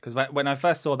 because when I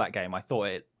first saw that game, I thought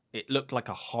it looked like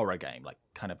a horror game, like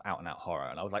kind of out and out horror,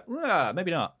 and I was like, maybe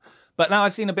not. But now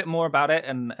I've seen a bit more about it,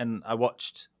 and I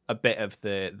watched a bit of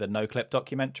the No Clip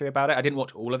documentary about it. I didn't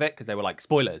watch all of it because they were like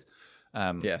spoilers.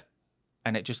 Yeah,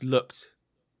 and it just looked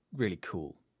really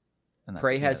cool. And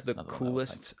Prey has the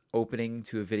coolest opening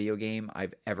to a video game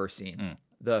I've ever seen.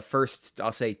 The first,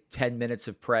 I'll say, 10 minutes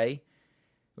of Prey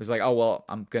was like, oh, well,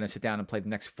 I'm going to sit down and play the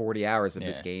next 40 hours of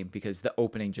this game, because the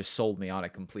opening just sold me on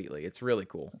it completely. It's really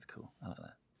cool. That's cool. I like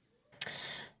that.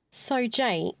 So,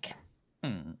 Jake,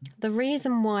 the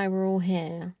reason why we're all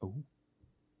here.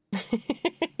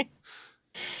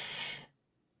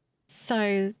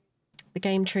 So, the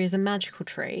game tree is a magical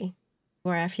tree,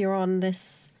 where if you're on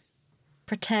this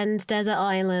pretend desert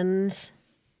island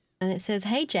and it says,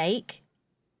 hey, Jake,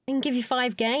 I can give you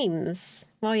 5 games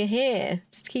while you're here,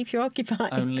 just to keep you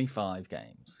occupied. Only 5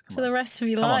 games. For the rest of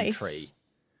your Come life. on, tree.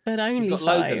 But only You've got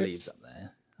 5. loads of leaves up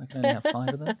there. I can only have 5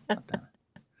 of them. God damn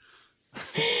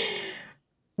it.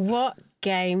 What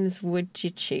games would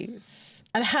you choose?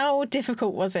 And how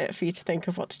difficult was it for you to think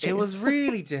of what to choose? It was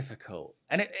really difficult.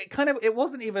 And it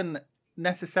wasn't even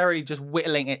necessarily just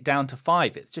whittling it down to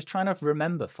 5. It's just trying to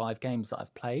remember 5 games that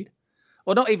I've played.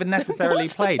 Or not even necessarily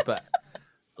played, but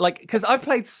like, because I've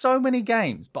played so many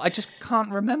games, but I just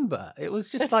can't remember. It was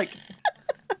just like...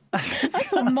 I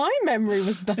thought my memory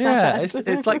was bad. Yeah,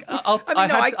 it's like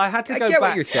I had to go get back.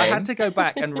 What you're saying. I had to go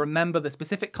back and remember the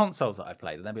specific consoles that I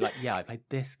played, and then be like, yeah, I played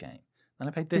this game, then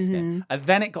I played this game, and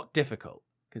then it got difficult,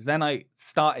 because then I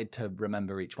started to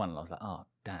remember each one, and I was like, oh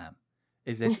damn,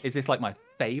 is this like my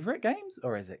favorite games,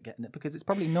 or is it getting it? Because it's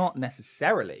probably not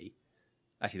necessarily.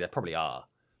 Actually, there probably are,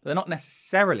 but they're not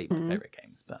necessarily my favorite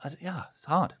games. But it's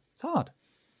hard. It's hard.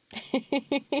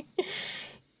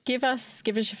 Give us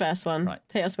your first one. Right.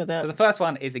 Hit us with it. So the first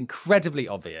one is incredibly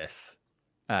obvious,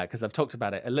 because I've talked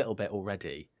about it a little bit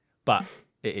already, but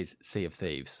it is Sea of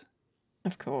Thieves.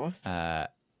 Of course. I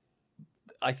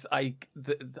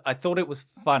thought it was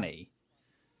funny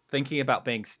thinking about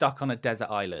being stuck on a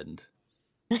desert island,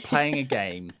 playing a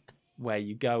game where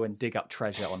you go and dig up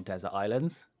treasure on desert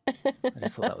islands. I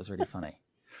just thought that was really funny.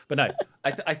 But no,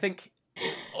 I think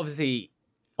obviously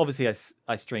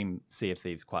I stream Sea of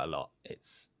Thieves quite a lot.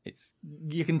 It's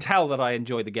you can tell that I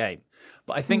enjoy the game,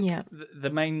 but I think the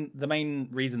main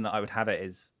reason that I would have it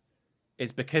is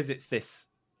because it's this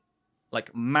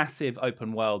like massive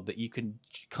open world that you can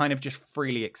kind of just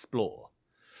freely explore,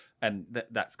 and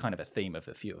that's kind of a theme of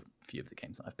a few of the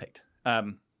games that I've picked.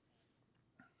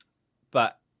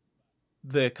 But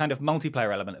the kind of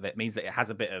multiplayer element of it means that it has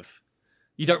a bit of,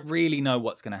 you don't really know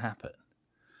what's going to happen.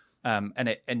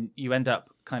 And you end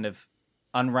up kind of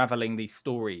unraveling these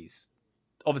stories.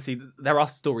 Obviously, there are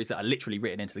stories that are literally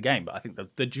written into the game, but I think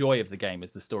the joy of the game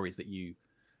is the stories that you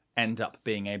end up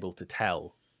being able to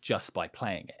tell just by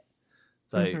playing it.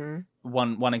 So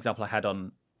one example I had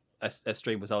on a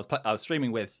stream was I was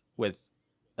streaming with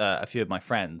a few of my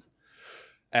friends,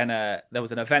 and there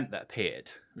was an event that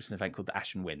appeared, which is an event called the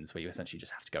Ashen Winds, where you essentially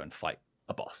just have to go and fight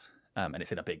a boss, and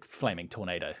it's in a big flaming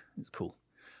tornado. It's cool.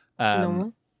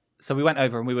 So we went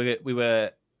over and we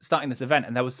were starting this event,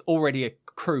 and there was already a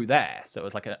crew there. So it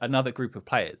was like another group of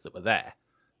players that were there.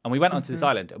 And we went onto this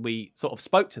island and we sort of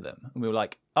spoke to them, and we were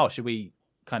like, oh, should we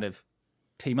kind of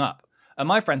team up? And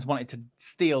my friends wanted to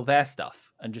steal their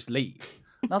stuff and just leave.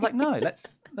 And I was like, no,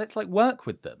 let's like work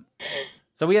with them.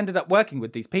 So we ended up working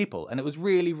with these people, and it was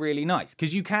really, really nice,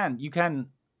 because you can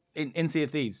in Sea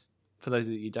of Thieves, for those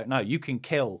of you who don't know, you can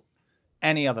kill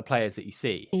any other players that you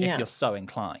see if you're so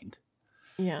inclined.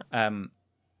 Yeah.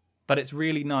 But it's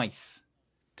really nice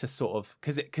to sort of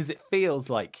because it feels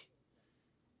like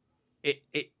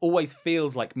it always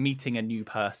feels like meeting a new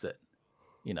person,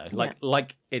 you know,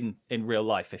 like in real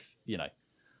life. If you know,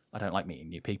 I don't like meeting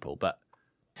new people, but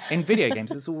in video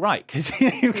games it's all right because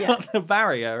you've got the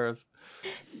barrier of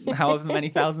however many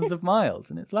thousands of miles,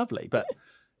 and it's lovely.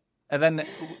 And then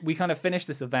we kind of finished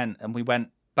this event, and we went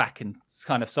back and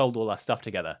kind of sold all our stuff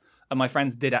together. And my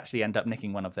friends did actually end up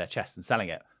nicking one of their chests and selling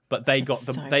it, but they got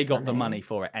the money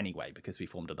for it anyway because we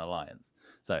formed an alliance.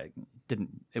 So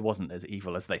it wasn't as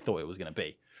evil as they thought it was going to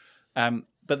be.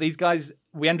 But these guys,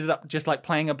 we ended up just like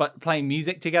playing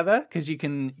music together because you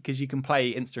can play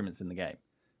instruments in the game.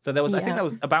 So there was, I think there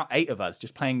was about 8 of us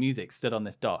just playing music, stood on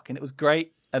this dock, and it was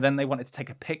great. And then they wanted to take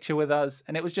a picture with us,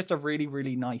 and it was just a really,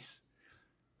 really nice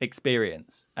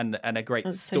experience and a great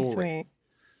story. So sweet.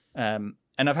 And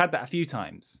I've had that a few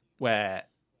times where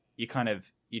you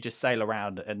just sail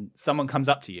around and someone comes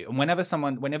up to you, and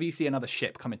whenever you see another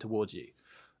ship coming towards you,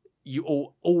 you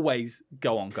always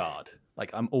go on guard.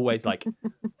 Like I'm always like,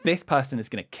 this person is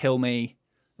going to kill me,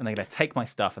 and they're going to take my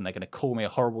stuff, and they're going to call me a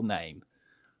horrible name.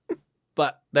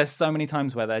 But there's so many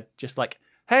times where they're just like,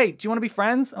 "Hey, do you want to be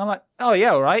friends?" And I'm like, "Oh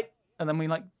yeah, all right." And then we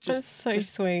like that's so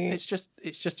sweet. It's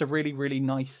just a really, really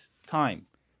nice time.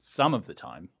 Some of the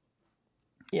time.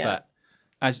 Yeah. But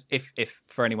as if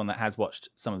for anyone that has watched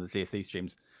some of the Sea of Thieves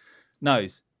streams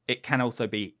knows, it can also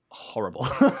be horrible.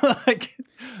 Like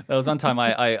there was one time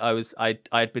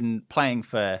I'd been playing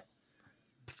for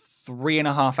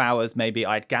 3.5 hours maybe.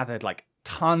 I'd gathered like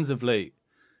tons of loot.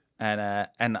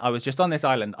 And I was just on this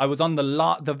island. I was on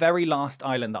the very last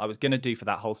island that I was going to do for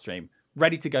that whole stream,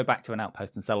 ready to go back to an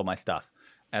outpost and sell all my stuff.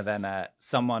 And then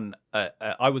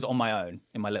I was on my own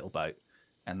in my little boat,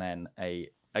 and then a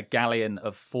galleon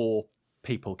of 4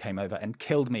 people came over and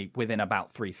killed me within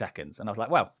about 3 seconds. And I was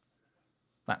like, well,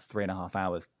 that's 3.5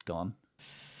 hours gone.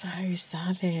 So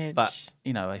savage. But,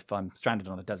 you know, if I'm stranded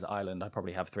on a desert island, I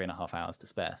probably have 3.5 hours to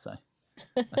spare. So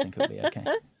I think it'll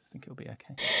be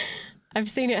okay. I've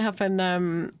seen it happen.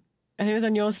 I think it was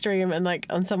on your stream and like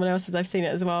on someone else's. I've seen it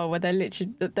as well, where they're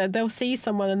literally they'll see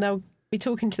someone and they'll be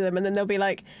talking to them, and then they'll be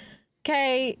like,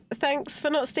 "Okay, thanks for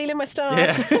not stealing my stuff.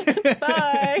 Yeah.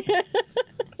 Bye."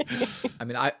 I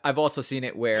mean, I've also seen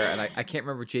it where, and I can't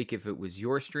remember, Jake, if it was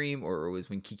your stream or it was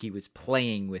when Kiki was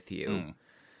playing with you.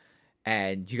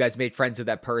 And you guys made friends with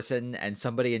that person, and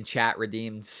somebody in chat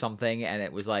redeemed something, and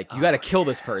it was like, you got to kill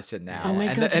this person now. Oh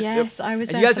my God, yes, I was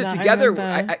there. You guys for are that,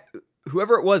 together.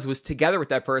 Whoever it was together with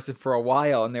that person for a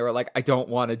while, and they were like, I don't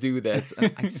want to do this.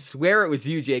 And I swear it was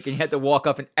you, Jake, and you had to walk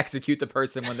up and execute the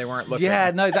person when they weren't looking. Yeah,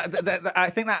 no, that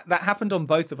I think that happened on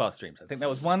both of our streams. I think there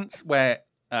was once where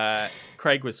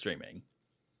Craig was streaming,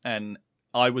 and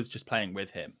I was just playing with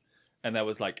him, and there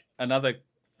was like another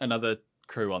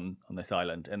crew on this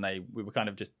island, and we were kind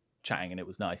of just chatting, and it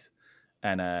was nice,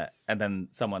 and then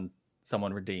someone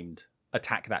redeemed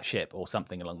attack that ship or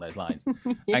something along those lines.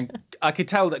 Yeah. And I could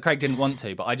tell that Craig didn't want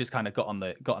to, but I just kind of got on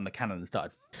the cannon and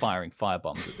started firing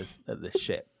firebombs at this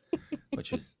ship,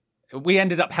 which was, we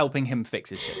ended up helping him fix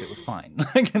his ship. It was fine.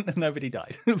 Like, nobody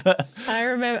died. But I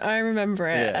remember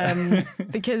it. Yeah.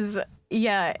 Because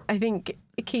I think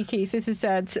Kiki, so this is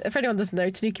for anyone who doesn't know,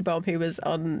 Tanuki Bomb, who was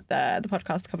on the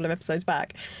podcast a couple of episodes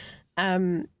back.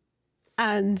 And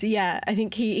yeah, I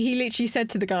think he literally said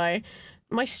to the guy,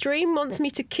 "My stream wants me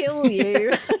to kill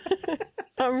you.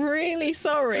 I'm really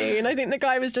sorry." And I think the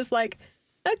guy was just like,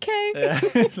 "Okay." Yeah,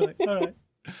 it's like, all right.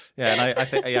 Yeah, and I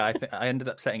think I ended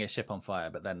up setting his ship on fire,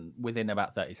 but then within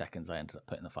about 30 seconds, I ended up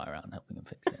putting the fire out and helping him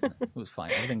fix it. And it was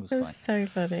fine. Everything was fine. So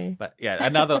funny. But yeah,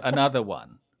 another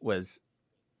one was,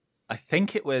 I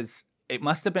think it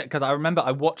must have been, because I remember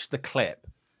I watched the clip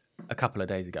a couple of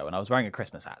days ago, and I was wearing a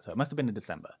Christmas hat, so it must have been in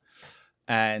December,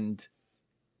 and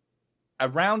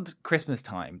around Christmas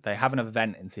time, they have an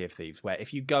event in Sea of Thieves where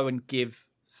if you go and give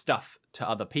stuff to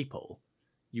other people,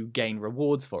 you gain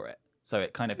rewards for it. So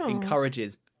it kind of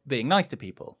encourages being nice to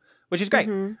people, which is great.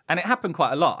 Mm-hmm. And it happened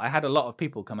quite a lot. I had a lot of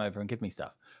people come over and give me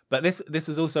stuff. But this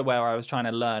was also where I was trying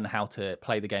to learn how to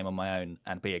play the game on my own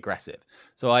and be aggressive.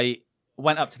 So I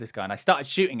went up to this guy and I started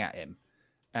shooting at him.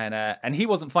 And he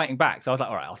wasn't fighting back. So I was like,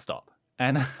 all right, I'll stop.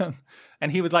 And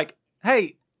he was like,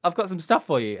 "Hey, I've got some stuff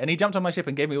for you." And he jumped on my ship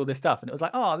and gave me all this stuff. And it was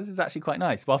like, oh, this is actually quite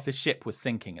nice. Whilst his ship was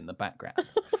sinking in the background.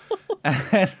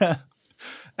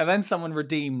 And then someone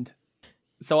redeemed.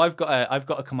 So I've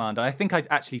got a command. And I think I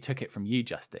actually took it from you,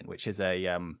 Justin, which is a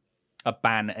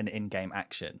ban an in-game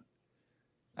action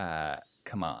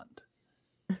command.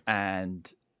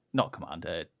 And not command,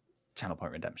 Channel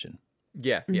Point Redemption.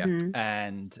 Yeah, yeah.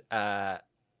 And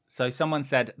so someone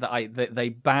said that they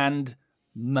banned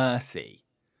mercy.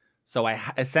 So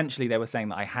essentially they were saying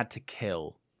that I had to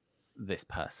kill this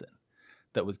person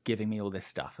that was giving me all this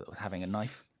stuff, that was having a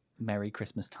nice, merry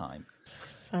Christmas time.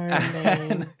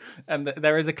 And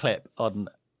there is a clip on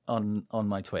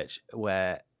my Twitch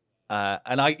where,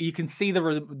 you can see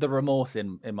the remorse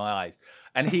in my eyes,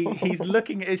 and he's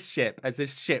looking at his ship as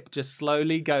his ship just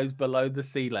slowly goes below the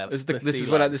sea level. This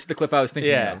is the clip I was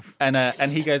thinking of.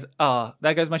 And he goes,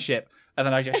 there goes my ship, and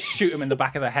then I just shoot him in the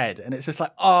back of the head, and it's just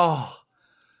like, oh,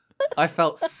 I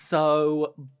felt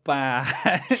so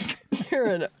bad. You're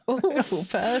an awful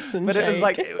person, but Jake. It was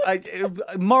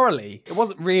like, morally, it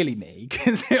wasn't really me,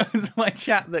 because it was my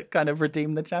chat that kind of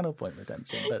redeemed the Channel Point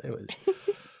redemption. But it was,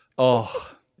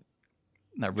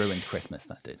 that ruined Christmas,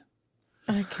 that did.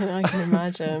 I can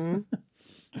imagine.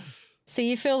 So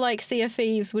you feel like Sea of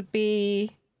Thieves would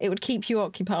keep you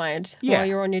occupied while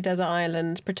you're on your desert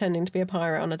island, pretending to be a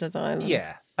pirate on a desert island?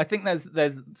 Yeah. I think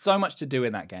there's so much to do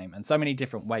in that game and so many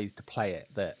different ways to play it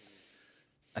that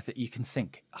I think you can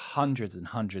sink hundreds and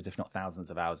hundreds, if not thousands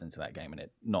of hours into that game and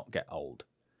it not get old.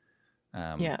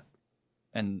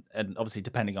 And obviously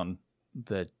depending on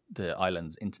the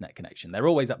island's internet connection, they're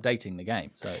always updating the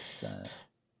game. So it's...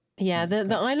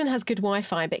 the island has good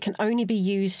Wi-Fi, but it can only be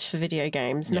used for video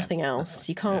games, nothing else. Right.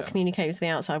 You can't communicate with the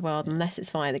outside world unless it's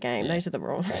via the game. Those are the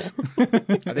rules. I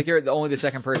think you're only the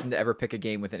second person to ever pick a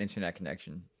game with an internet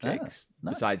connection, Jake, nice.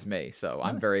 Besides me. So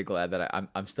I'm very glad that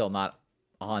I'm still not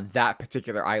on that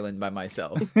particular island by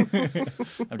myself.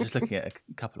 I'm just looking at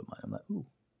a couple of mine. I'm like, ooh,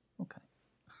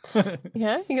 okay.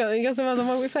 Yeah, you got some other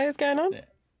multiplayers going on? Yeah.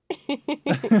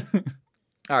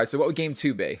 All right, so what would game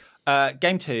 2 be?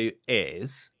 Game 2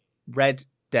 is Red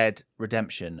Dead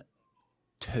Redemption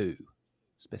 2,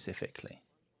 specifically.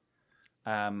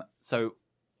 So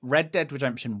Red Dead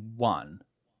Redemption 1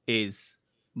 is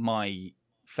my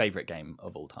favorite game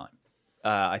of all time.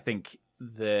 I think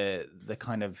the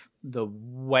kind of the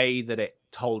way that it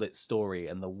told its story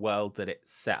and the world that it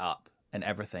set up and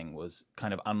everything was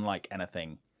kind of unlike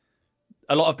anything.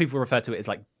 A lot of people refer to it as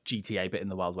like GTA, but in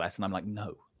the Wild West, and I'm like,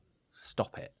 no,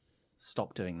 stop it.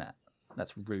 Stop doing that.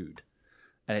 That's rude.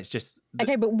 And it's just...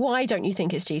 Okay, but why don't you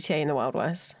think it's GTA in the Wild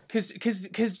West? Because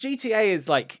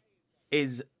GTA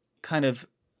is kind of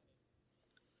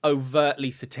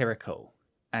overtly satirical,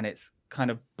 and it's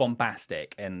kind of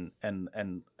bombastic and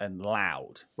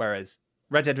loud, whereas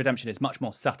Red Dead Redemption is much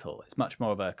more subtle. It's much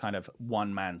more of a kind of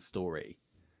one-man story,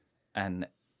 and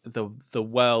the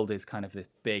world is kind of this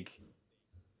big,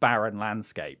 barren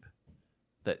landscape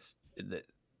that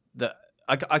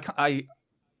I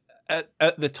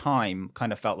at the time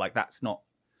kind of felt like that's not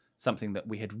something that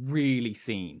we had really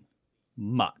seen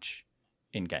much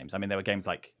in games. I mean, there were games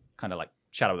like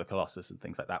Shadow of the Colossus and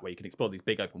things like that where you can explore these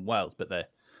big open worlds, but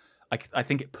I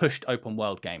think it pushed open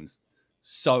world games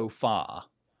so far,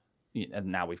 and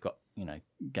now we've got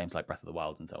games like Breath of the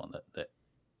Wild and so on that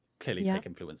clearly take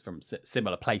influence from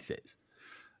similar places.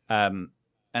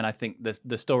 And I think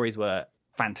the stories were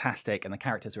fantastic and the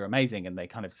characters are amazing and they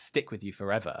kind of stick with you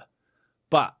forever.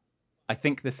 But I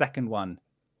think the second one,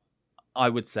 I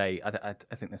would say, I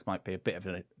think this might be a bit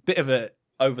of a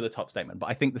over the top statement, but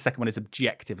I think the second one is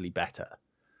objectively better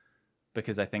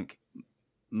because I think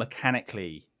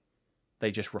mechanically they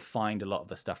just refined a lot of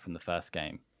the stuff from the first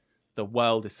game. The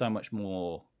world is so much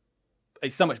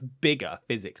bigger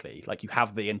physically. Like you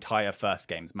have the entire first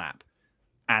game's map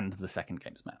and the second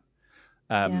game's map.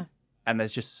 And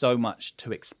there's just so much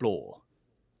to explore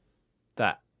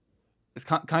that it's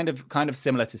kind of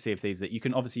similar to Sea of Thieves, that you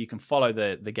can follow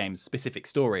the game's specific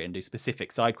story and do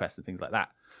specific side quests and things like that.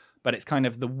 But it's kind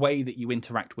of the way that you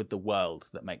interact with the world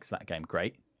that makes that game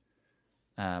great.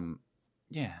 I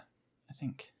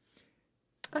think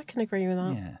I can agree with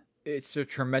that. Yeah, it's a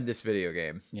tremendous video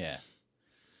game. Yeah,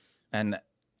 and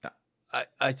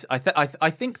I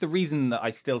think the reason that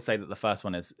I still say that the first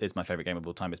one is my favorite game of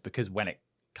all time is because when it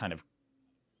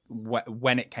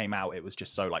came out, it was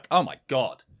just so like, oh my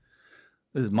god,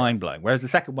 this is mind blowing. Whereas the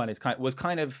second one was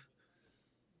kind of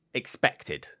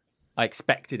expected. I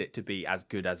expected it to be as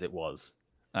good as it was.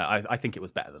 I think it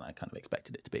was better than I kind of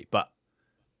expected it to be. But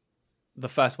the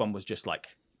first one was just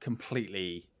like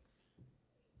completely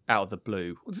out of the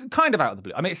blue. It's kind of out of the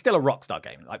blue. I mean, it's still a Rockstar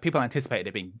game. Like people anticipated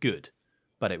it being good,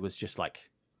 but it was just like,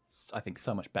 I think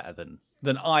so much better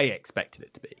than I expected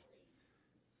it to be.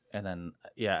 And then,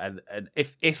 and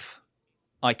if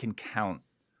I can count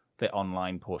the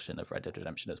online portion of Red Dead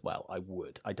Redemption as well, I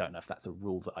would. I don't know if that's a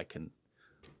rule that I can...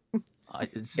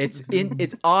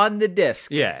 It's on the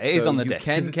disc. Yeah, it is on the disc.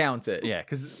 You can count it. Yeah,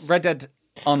 because Red Dead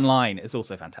online is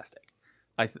also fantastic.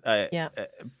 Yeah.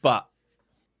 But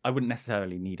I wouldn't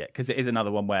necessarily need it because it is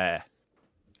another one where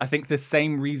I think the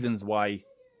same reasons why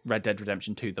Red Dead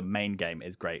Redemption 2, the main game,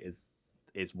 is great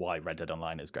is why Red Dead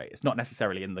Online is great. It's not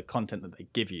necessarily in the content that they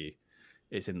give you,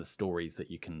 it's in the stories that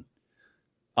you can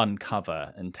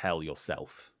uncover and tell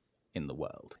yourself in the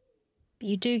world. But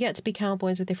you do get to be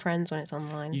cowboys with your friends when it's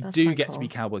online. You That's do quite get cool. to be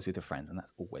cowboys with your friends, and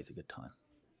that's always a good time.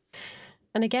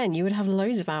 And again, you would have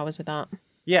loads of hours with that.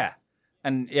 Yeah.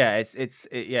 And yeah,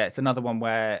 it's another one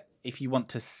where if you want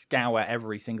to scour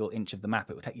every single inch of the map,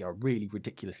 it will take you a really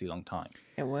ridiculously long time.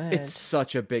 It would. It's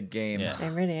such a big game. Yeah.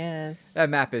 It really is. That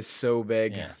map is so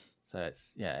big. Yeah. So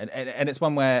it's and it's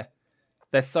one where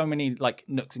there's so many like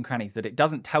nooks and crannies that it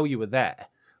doesn't tell you are there,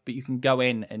 but you can go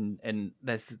in and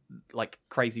there's like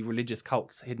crazy religious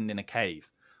cults hidden in a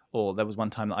cave. Or there was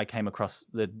one time that I came across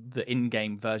the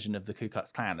in-game version of the Ku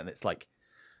Klux Klan, and it's like,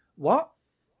 what?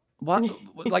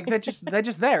 Like they're just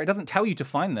there. It doesn't tell you to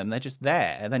find them. They're just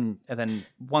there. And then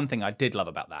one thing I did love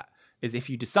about that is if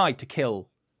you decide to kill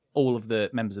all of the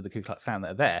members of the Ku Klux Klan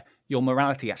that are there, your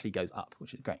morality actually goes up,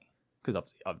 which is great. Because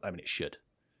obviously, I mean, it should.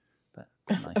 But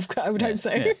it's nice. I would hope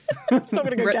so. Yeah. It's not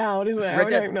going to go down, is it? I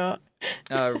would hope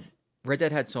not. Red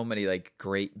Dead had so many like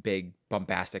great big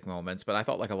bombastic moments, but I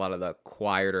felt like a lot of the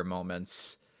quieter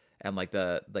moments and like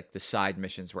the side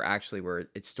missions were actually where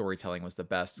its storytelling was the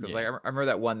best. Because like I remember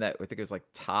that one that I think it was like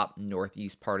top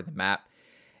northeast part of the map,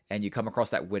 and you come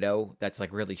across that widow that's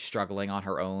like really struggling on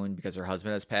her own because her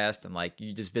husband has passed, and like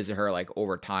you just visit her like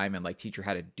over time and like teach her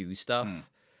how to do stuff.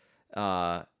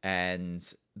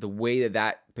 And the way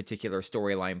that particular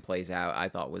storyline plays out, I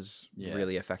thought was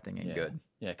really affecting and good.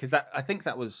 Yeah, because I think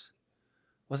that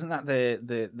wasn't that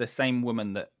the same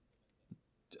woman that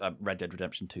Red Dead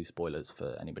Redemption 2 spoilers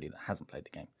for anybody that hasn't played the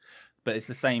game, but it's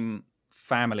the same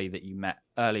family that you met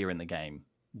earlier in the game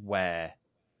where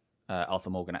Arthur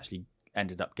Morgan actually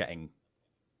ended up getting.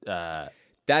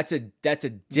 That's a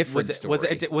different story.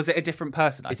 Was it a different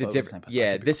person? It's a different.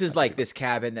 Yeah, this is like this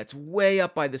cabin that's way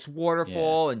up by this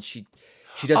waterfall, and she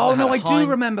doesn't. Oh know no, how I to hunt. do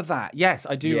remember that. Yes,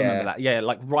 I do remember that. Yeah,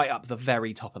 like right up the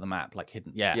very top of the map, like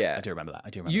hidden. Yeah, I do remember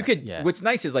that. You could. What's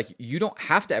nice is like you don't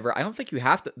have to ever. I don't think you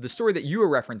have to. The story that you were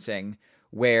referencing,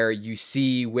 where you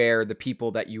see where the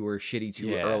people that you were shitty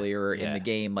to earlier in the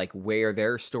game, like where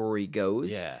their story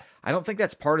goes. Yeah. I don't think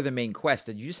that's part of the main quest.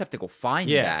 That you just have to go find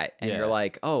that, and you're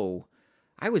like, oh,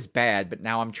 I was bad, but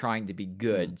now I'm trying to be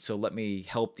good. So let me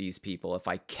help these people if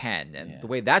I can. And the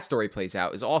way that story plays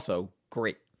out is also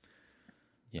great.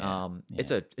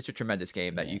 It's a tremendous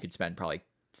game that you could spend probably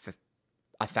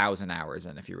 1,000 hours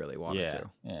in if you really wanted to.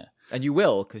 Yeah, and you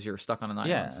will because you're stuck on an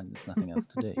island. Yeah, and there's nothing else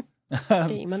to do.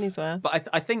 Get your money's worth. But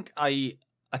I think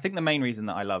the main reason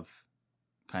that I love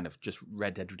kind of just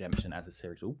Red Dead Redemption as a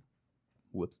series,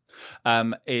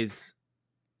 is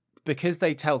because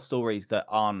they tell stories that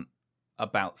aren't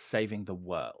about saving the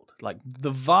world. Like the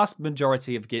vast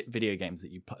majority of video games that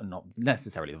you play, not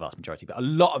necessarily the vast majority, but a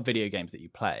lot of video games that you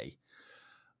play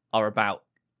are about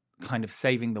kind of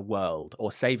saving the world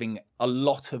or saving a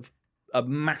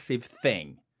massive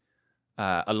thing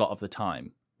a lot of the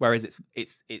time. Whereas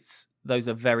it's those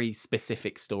are very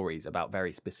specific stories about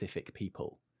very specific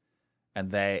people and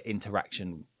their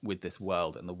interaction with this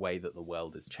world and the way that the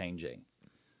world is changing.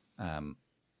 And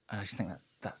I just think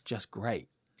that's just great.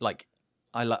 Like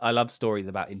I love stories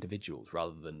about individuals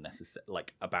rather than necessarily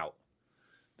like about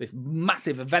this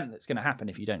massive event that's going to happen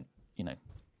if you don't,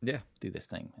 do this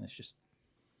thing. And it's just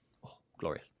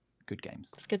glorious. Good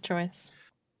games. It's a good choice.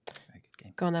 Very good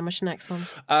games. Go on then. What's your next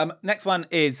one? Next one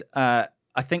is I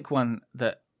think one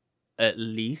that at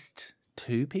least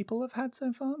 2 people have had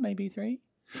so far, maybe 3.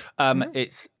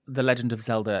 It's The Legend of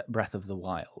Zelda: Breath of the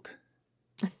Wild.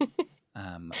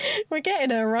 We're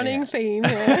getting a running theme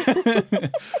here.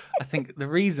 I think the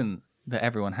reason that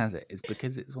everyone has it is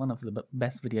because it's one of the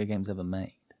best video games ever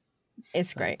made.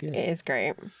 It's great. Good. It is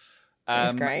great.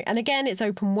 It's great. And again, it's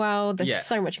open world. There's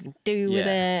so much you can do with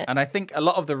it. And I think a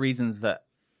lot of the reasons that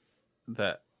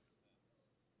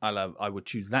I would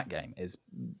choose that game is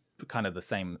kind of the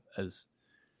same as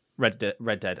Red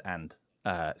Dead and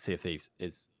Sea of Thieves.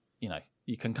 Is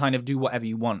you can kind of do whatever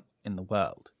you want in the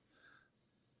world.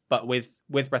 But with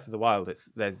Breath of the Wild,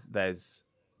 there's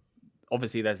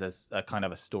obviously a kind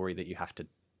of a story that you have to,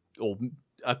 or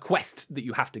a quest that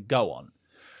you have to go on.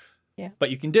 Yeah. But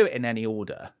you can do it in any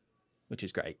order, which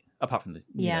is great. Apart from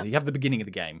you have the beginning of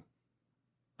the game,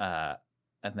 and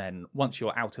then once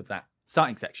you're out of that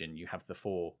starting section, you have the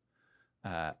 4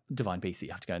 divine beasts that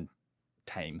you have to go and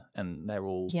tame, and they're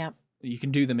all you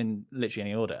can do them in literally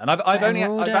any order. And I've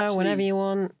actually whenever you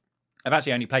want. I've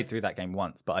actually only played through that game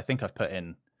once, but I think I've put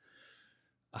in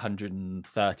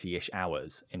 130-ish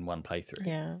hours in one playthrough.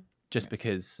 Yeah. Just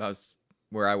because That was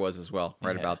where I was as well,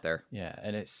 right Yeah. about there. Yeah,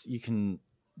 and you can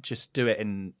just do it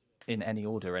in any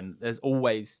order, and there's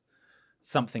always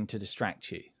something to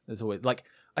distract you. There's always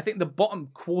I think the bottom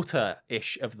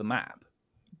quarter-ish of the map,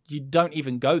 you don't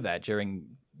even go there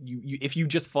during you if you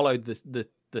just followed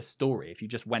the story, if you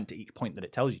just went to each point that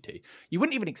it tells you to, you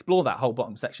wouldn't even explore that whole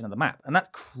bottom section of the map, and that's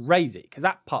crazy because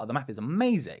that part of the map is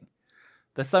amazing.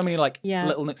 There's so many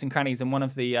little nooks and crannies, and one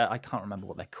of the I can't remember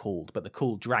what they're called, but they're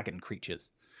called dragon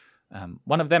creatures.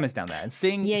 One of them is down there, and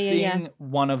seeing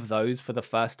one of those for the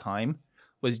first time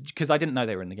was because I didn't know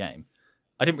they were in the game.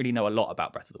 I didn't really know a lot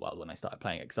about Breath of the Wild when I started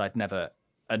playing it because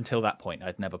until that point,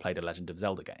 I'd never played a Legend of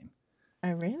Zelda game.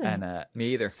 Oh, really? And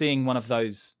Me either. Seeing one of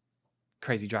those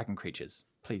crazy dragon creatures.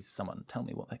 Please, someone tell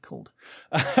me what they're called.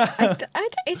 Is there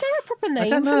a proper name I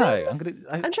don't for know. them?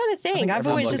 I'm trying to think. I've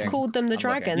always just called them the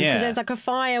dragons because there's like a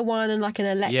fire one and like an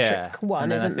electric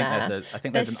one, isn't there? I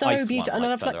think there's an so ice beautiful,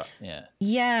 one. and I love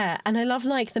and I love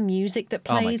like the music that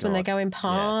plays when they're going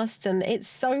past, and it's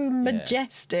so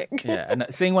majestic. Yeah, and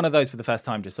seeing one of those for the first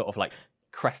time, just sort of like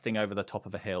cresting over the top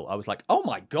of a hill, I was like, "Oh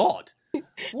my god,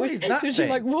 what is that thing?"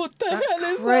 Like, what the That's hell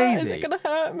is crazy. that? Is it going to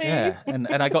hurt me? Yeah, and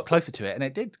I got closer to it, and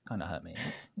it did kind of hurt me.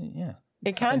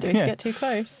 It can do if you get too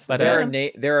close. But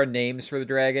There are names for the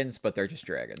dragons, but they're just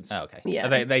dragons. Oh, okay.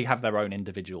 Yeah. They have their own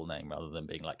individual name rather than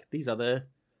being like, these are the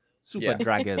super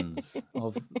dragons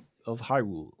of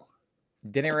Hyrule.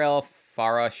 Dinnerel,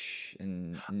 Farash,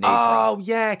 and Nadra. Oh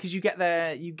yeah, because you get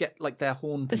like their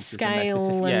horn The pieces and their scale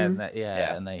specific, and-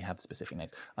 and they have specific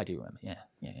names. I do remember. Yeah,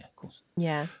 of course.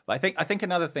 Yeah. But I think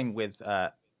another thing with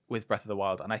Breath of the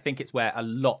Wild, and I think it's where a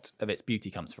lot of its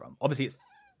beauty comes from. Obviously, it's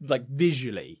like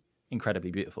visually incredibly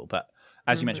beautiful, but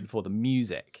as you mentioned before, the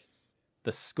music,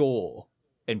 the score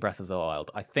in Breath of the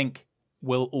Wild, I think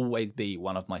will always be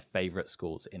one of my favorite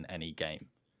scores in any game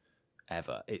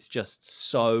ever. It's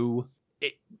just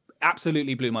it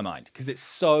absolutely blew my mind because it's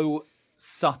so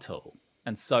subtle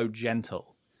and so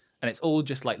gentle, and it's all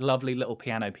just like lovely little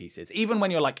piano pieces. Even when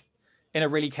you're like in a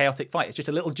really chaotic fight, it's just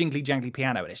a little jingly jangly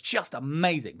piano, and it's just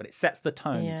amazing, but it sets the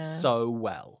tone so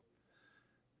well.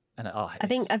 And I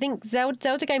think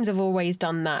Zelda games have always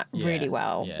done that really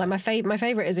well. Yeah. Like my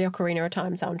favorite is the Ocarina of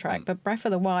Time soundtrack, but Breath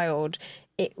of the Wild,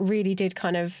 it really did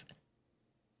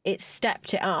it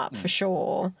stepped it up for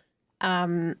sure.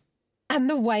 And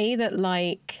the way that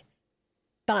like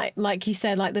you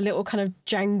said, like the little kind of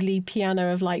jangly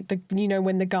piano of like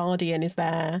when the Guardian is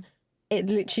there, it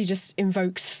literally just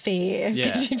invokes fear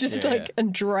because you just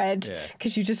and dread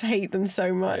because you just hate them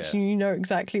so much. And you know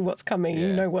exactly what's coming.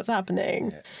 You know what's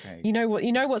happening. You know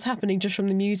what's happening just from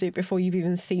the music before you've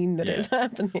even seen that it's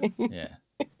happening.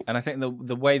 And I think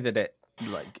the way that it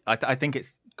I think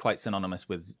it's quite synonymous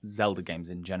with Zelda games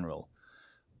in general.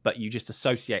 But you just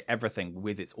associate everything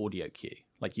with its audio cue.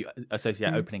 Like you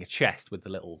associate opening a chest with the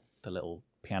little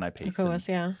piano piece. Of course,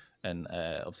 And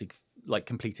obviously, like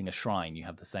completing a shrine, you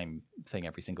have the same thing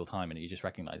every single time, and you just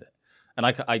recognize it. And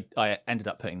I ended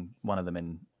up putting one of them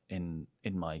in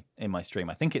my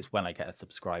stream. I think it's when I get a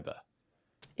subscriber.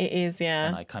 It is,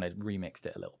 And I kind of remixed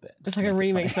it a little bit. It's like a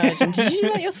remix version. Did you do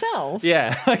that yourself?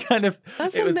 Yeah, I kind of.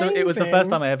 That's it was the first amazing.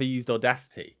 time I ever used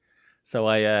Audacity. So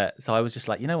I was just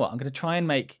like, you know what? I'm going to try and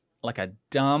make like a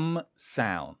dumb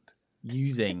sound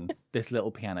using this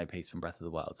little piano piece from Breath of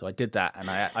the Wild. So I did that, and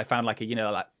I found like a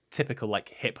like typical like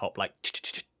hip hop like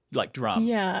drum.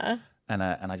 Yeah. And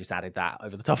I just added that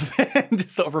over the top of it and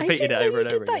just sort of repeated it over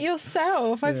and over. You did that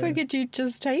yourself. I figured you'd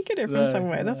just taken it from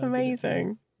somewhere. That's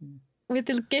amazing. With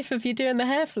the gif of you doing the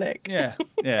hair flick. Yeah.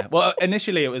 Well,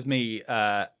 initially it was me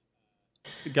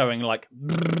going like,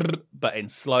 but in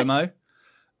slow mo.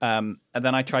 And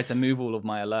then I tried to move all of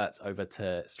my alerts over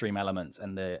to Stream Elements,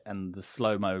 and the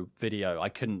slow-mo video, I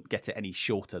couldn't get it any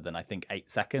shorter than I think 8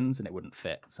 seconds, and it wouldn't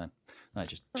fit. So I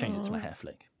just changed it to my hair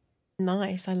flick.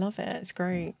 Nice, I love it. It's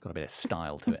great. Got a bit of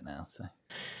style to it now. So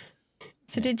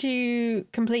did you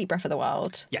complete Breath of the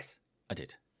Wild? Yes, I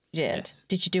did. You did. Yes.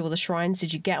 Did you do all the shrines?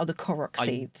 Did you get all the Korok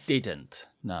seeds? I didn't.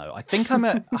 No, I think I'm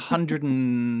at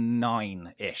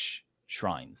 109-ish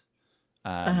shrines.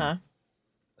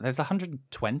 There's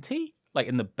 120, like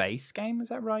in the base game. Is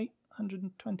that right?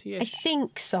 120-ish. I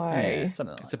think so. Yeah,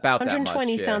 something like It's that. about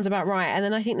 120 that much, sounds about right, and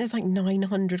then I think there's like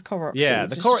 900 Korok seeds. Yeah,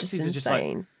 the which Korok is seeds are just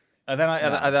insane. like. And then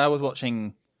I was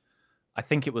watching. I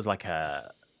think it was like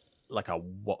a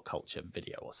What Culture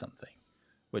video or something,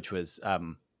 which was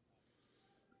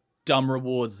dumb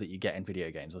rewards that you get in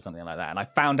video games or something like that. And I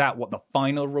found out what the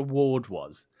final reward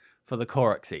was for the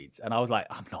Korok seeds, and I was like,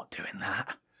 I'm not doing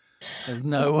that. There's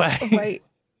no way. Wait,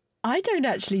 I don't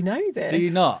actually know this. Do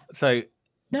you not? So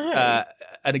No.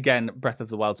 And again, Breath of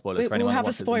the Wild spoilers for We'll anyone who have a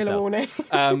wants it spoiler themselves.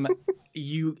 warning.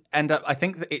 You end up, I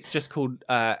think that it's just called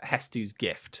Hestu's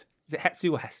Gift. Is it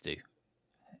Hetsu or Hestu?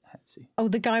 Hetsu. Oh,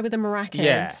 the guy with the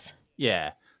maracas.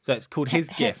 Yeah. So it's called his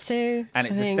gift. Hetsu, And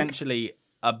it's essentially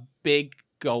a big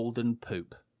golden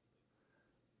poop.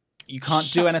 You can't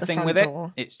do Shuts the anything front with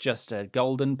door. it. It's just a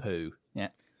golden poo. Yeah.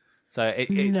 So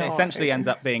it essentially ends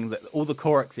up being that all the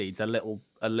Korok seeds are little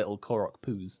Korok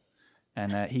poos.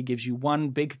 And he gives you one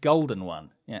big golden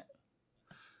one. Yeah.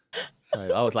 So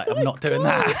I was like, I'm not doing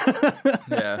that.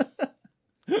 Yeah.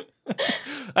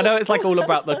 I know it's like all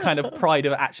about the kind of pride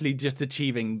of actually just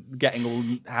getting all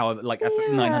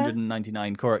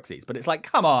 999 Korok seeds, but it's like,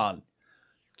 come on,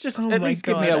 just at least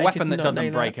give me a weapon that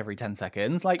doesn't break every 10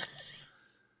 seconds. Like,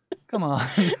 come on.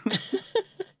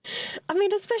 I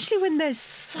mean, especially when there's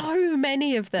so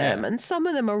many of them, and some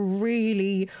of them are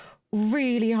really,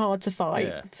 really hard to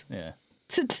fight. Yeah.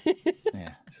 To do.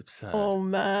 Yeah, it's absurd. Oh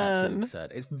man, absolutely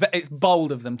absurd. It's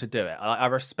bold of them to do it. I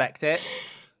respect it,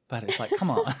 but it's like, come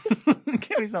on,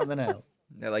 give me something else.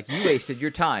 They're like, you wasted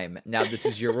your time. Now this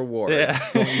is your reward. Yeah.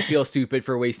 Don't you feel stupid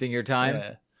for wasting your time?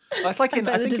 Yeah. Well, it's like I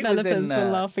bet the developers were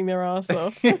laughing their ass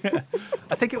off.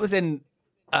 I think it was in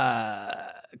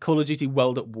Call of Duty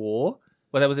World at War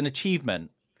where there was an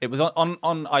achievement. It was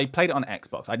on I played it on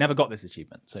Xbox. I never got this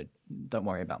achievement, so don't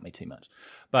worry about me too much.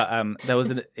 But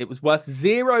it was worth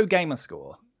 0 gamer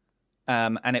score,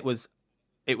 and it was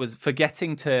for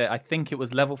getting to, I think it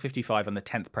was level 55 on the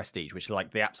 10th prestige, which is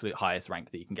like the absolute highest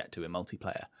rank that you can get to in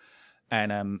multiplayer.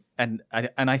 And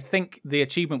I think the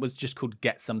achievement was just called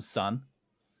Get Some Sun,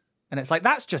 and it's like,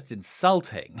 that's just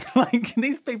insulting. Like,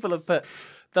 these people have put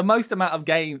the most amount of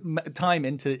game time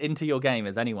into your game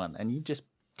as anyone, and you just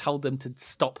told them to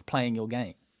stop playing your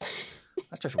game.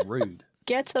 That's just rude.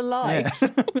 Get a life. Yeah.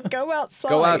 Go outside.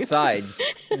 Go outside.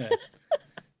 Yeah.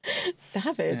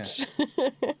 Savage. Yeah.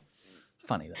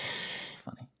 Funny though.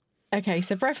 Funny. Okay,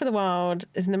 so Breath of the Wild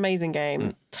is an amazing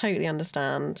game. Totally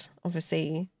understand.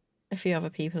 Obviously, a few other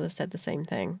people have said the same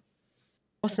thing.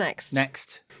 What's next?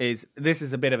 Next this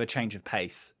is a bit of a change of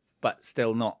pace, but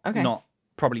still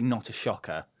probably not a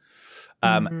shocker.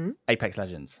 Apex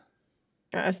Legends.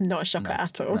 That's not a shocker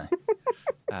at all.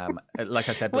 No. Like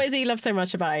I said, what does he love so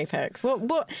much about Apex?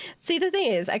 What? See, the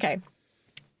thing is, okay,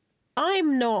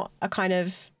 I'm not a kind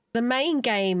of, the main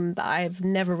game that I've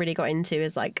never really got into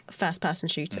is like first-person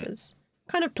shooters.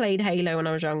 Kind of played Halo when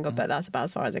I was younger, but that's about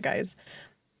as far as it goes.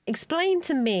 Explain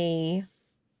to me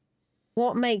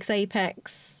what makes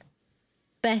Apex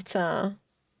better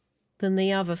than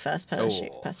the other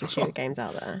first-person shooter games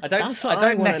out there. I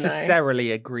don't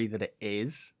necessarily agree that it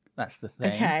is. That's the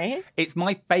thing. Okay. It's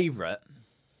my favourite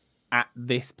at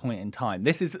this point in time.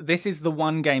 This is the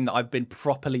one game that I've been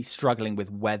properly struggling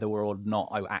with whether or not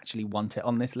I actually want it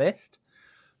on this list.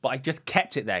 But I just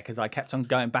kept it there because I kept on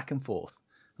going back and forth.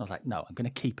 I was like, no, I'm going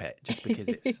to keep it just because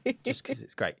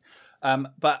it's great.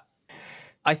 But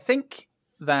I think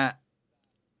that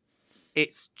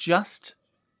it's just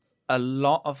a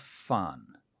lot of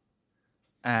fun,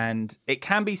 and it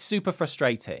can be super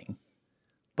frustrating.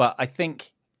 But I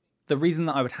think the reason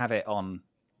that I would have it on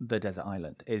the desert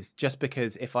island is just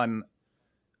because if I'm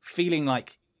feeling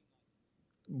like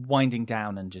winding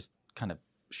down and just kind of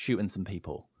shooting some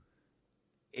people,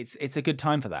 it's a good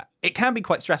time for that. It can be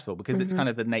quite stressful because it's kind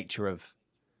of the nature of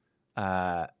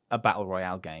a battle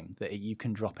royale game that you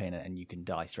can drop in and you can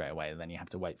die straight away, and then you have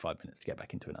to wait 5 minutes to get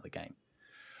back into another game.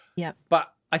 Yeah.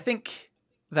 But I think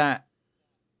that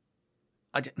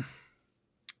I'm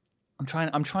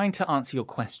trying to answer your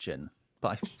question,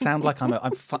 but I sound like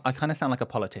I kind of sound like a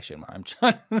politician where I'm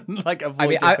trying to like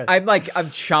avoid. I mean, I'm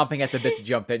chomping at the bit to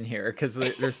jump in here because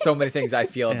there's so many things I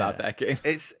feel about that game.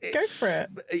 Go for it.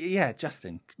 Yeah,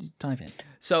 Justin, dive in.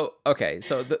 So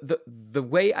the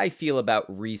way I feel about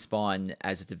Respawn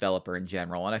as a developer in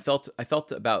general, and I felt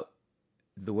about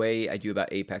the way I do about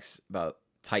Apex, about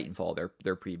Titanfall,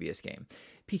 their previous game.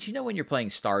 Pete, you know when you're playing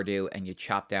Stardew and you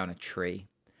chop down a tree,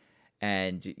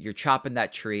 and you're chopping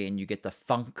that tree and you get the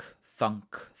thunk. Oh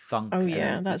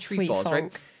yeah, that's sweet falls,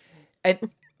 right? And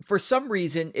for some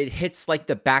reason, it hits like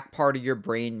the back part of your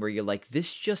brain where you're like,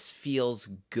 this just feels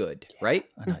good, right?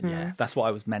 Yeah, that's what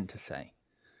I was meant to say.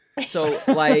 So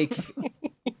like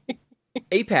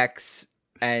Apex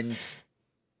and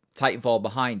Titanfall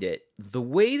behind it, the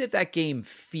way that game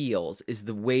feels is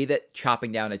the way that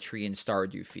chopping down a tree in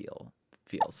Stardew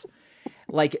feels.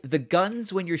 Like the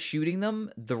guns when you're shooting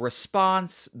them, the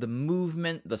response, the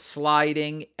movement, the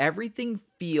sliding, everything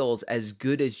feels as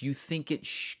good as you think it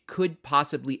could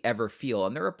possibly ever feel.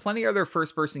 And there are plenty of other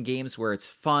first-person games where it's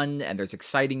fun and there's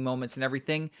exciting moments and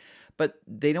everything, but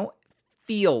they don't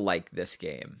feel like this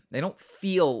game. They don't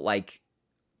feel like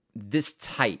this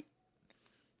tight.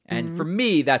 And for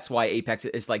me, that's why Apex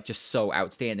is like just so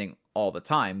outstanding all the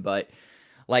time. But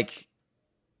like,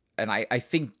 and I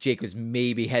think Jake was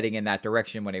maybe heading in that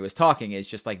direction when he was talking, is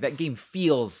just like that game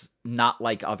feels not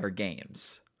like other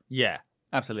games. Yeah,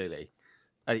 absolutely.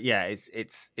 Yeah,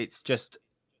 it's just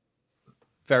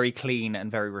very clean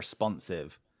and very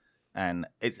responsive, and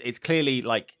it's clearly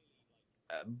like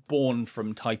born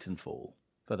from Titanfall.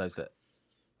 For those that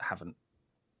have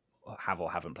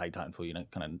or haven't played Titanfall, you know,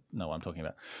 kind of know what I'm talking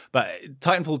about. But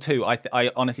Titanfall 2,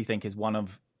 I honestly think is one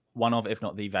of, if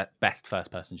not the best first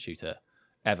person shooter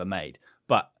ever made.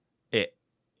 But it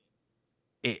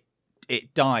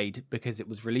died because it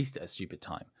was released at a stupid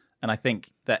time. And I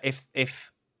think that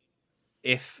if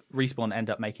Respawn end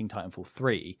up making Titanfall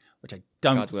 3, which I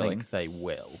don't think they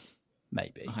will,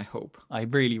 maybe. I hope. I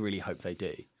really, really hope they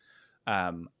do.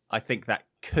 I think that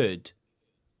could,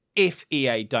 if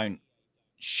EA don't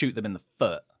shoot them in the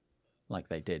foot like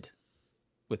they did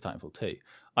with Titanfall 2,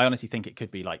 I honestly think it could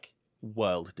be like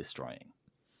world destroying.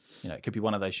 You know, it could be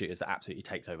one of those shooters that absolutely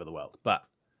takes over the world. But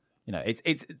you know,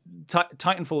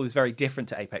 Titanfall is very different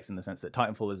to Apex in the sense that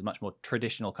Titanfall is a much more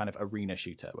traditional kind of arena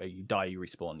shooter where you die, you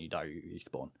respawn, you die, you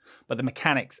respawn. But the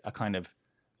mechanics are kind of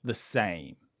the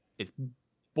same. It's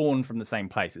born from the same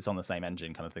place. It's on the same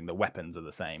engine kind of thing. The weapons are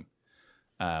the same.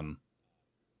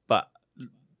 But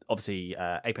obviously,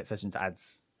 Apex Legends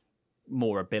adds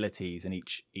more abilities, and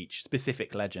each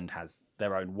specific legend has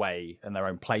their own way and their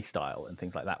own play style and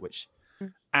things like that, which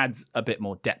adds a bit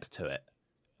more depth to it,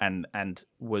 and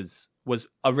was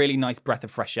a really nice breath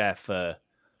of fresh air for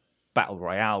battle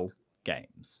royale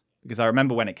games. Because I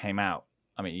remember when it came out,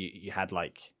 I mean, you had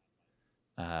like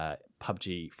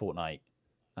PUBG, Fortnite.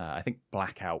 I think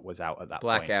Blackout was out at that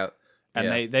point. Blackout,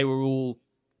 and they were all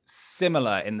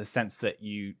similar in the sense that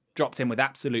you dropped in with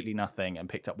absolutely nothing and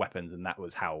picked up weapons, and that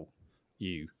was how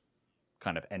you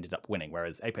kind of ended up winning.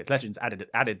 Whereas Apex Legends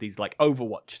added these like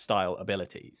Overwatch style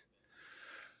abilities,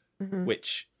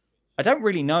 which I don't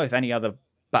really know if any other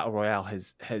battle royale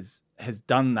has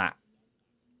done that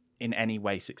in any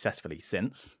way successfully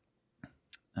since.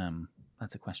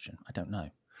 That's a question. I don't know.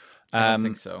 I don't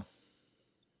think so.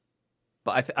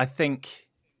 But I think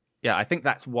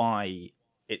that's why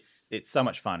it's so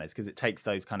much fun, is because it takes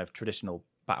those kind of traditional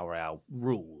battle royale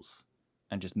rules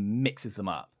and just mixes them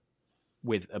up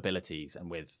with abilities and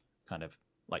with kind of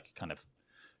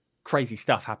crazy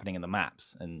stuff happening in the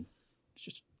maps, and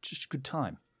it's just a good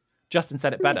time. Justin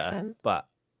said it better, but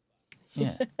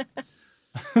yeah.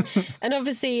 And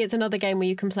obviously it's another game where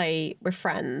you can play with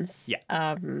friends.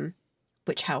 Yeah.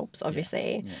 Which helps,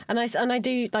 obviously. Yeah. And I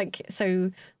do like,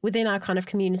 so within our kind of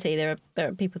community, there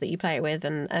are people that you play it with,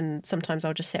 and sometimes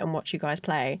I'll just sit and watch you guys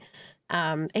play.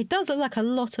 It does look like a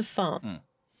lot of fun.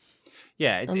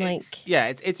 Yeah,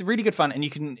 it's really good fun, and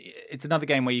it's another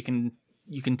game where you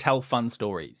can tell fun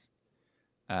stories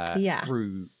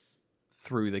through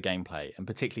the gameplay, and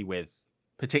particularly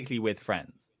with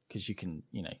friends, because you can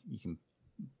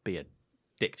be a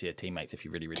dick to your teammates if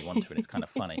you really, really want to, and it's kind of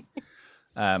funny.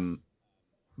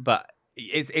 But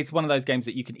it's one of those games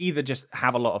that you can either just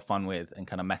have a lot of fun with and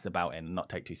kind of mess about in and not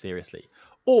take too seriously,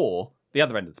 or the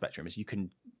other end of the spectrum is you can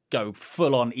go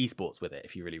full on esports with it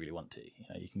if you really, really want to. You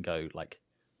know, you can go like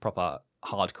proper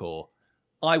hardcore.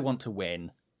 I want to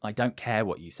win. I don't care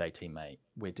what you say, teammate.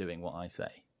 We're doing what I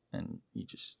say, and you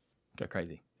just go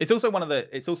crazy. It's also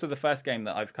the first game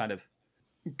that I've kind of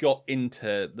got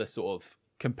into the sort of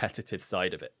competitive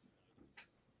side of it,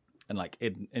 and like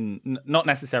in not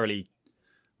necessarily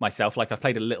myself. Like I've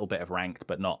played a little bit of ranked,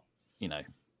 but not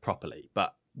properly.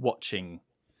 But watching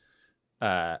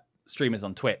streamers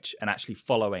on Twitch and actually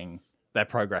following their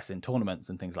progress in tournaments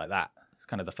and things like that. It's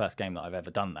kind of the first game that I've ever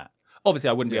done that. Obviously,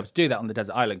 I wouldn't be able to do that on the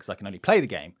desert island because I can only play the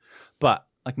game, but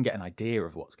I can get an idea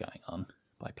of what's going on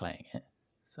by playing it.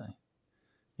 So,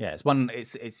 yeah, it's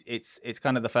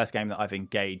kind of the first game that I've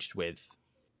engaged with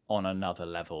on another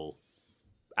level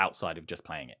outside of just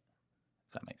playing it.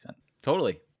 If that makes sense.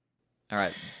 Totally. All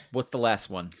right. What's the last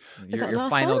one? Your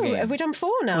last final game. Have we done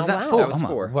 4 now? Was that wow. 4? That was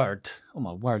 4. Oh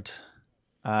my word.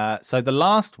 So the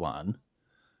last one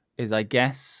is, I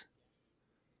guess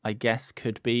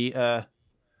could be a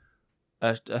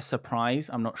surprise.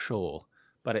 I'm not sure,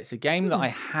 but it's a game that I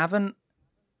haven't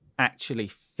actually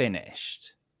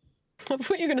finished. I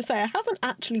thought you were going to say I haven't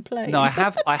actually played. No, I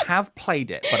have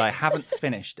played it, but I haven't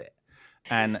finished it.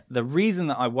 And the reason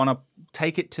that I want to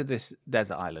take it to this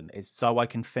desert island is so I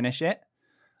can finish it,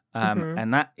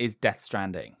 and that is Death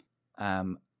Stranding.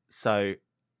 So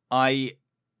I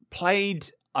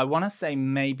played, I want to say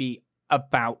maybe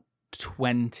about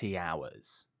 20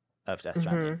 hours of Death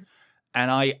Stranding,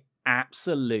 and I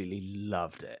absolutely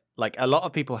loved it. Like, a lot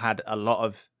of people had a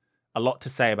lot to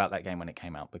say about that game when it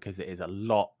came out, because it is a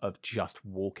lot of just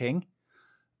walking,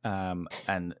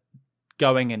 and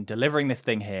going and delivering this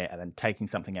thing here, and then taking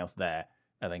something else there,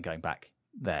 and then going back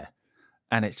there.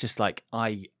 And it's just like,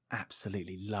 I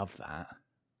absolutely love that.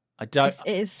 I don't.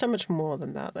 It is so much more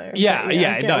than that, though. Yeah, But,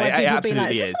 yeah, no, it absolutely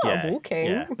it's just is. a lot Yeah, of walking.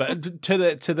 yeah. But to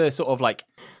the sort of like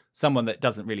someone that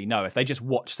doesn't really know, if they just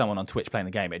watch someone on Twitch playing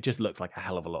the game, it just looks like a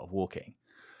hell of a lot of walking.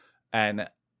 And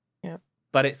yeah,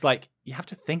 but it's like, you have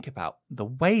to think about the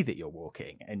way that you're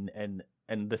walking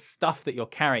and the stuff that you're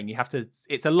carrying. You have to.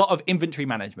 It's a lot of inventory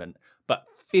management, but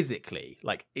physically,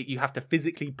 like, you have to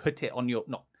physically put it on your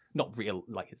not real,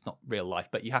 like, it's not real life,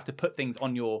 but you have to put things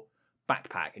on your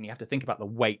backpack, and you have to think about the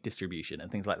weight distribution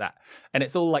and things like that. And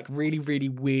it's all like really, really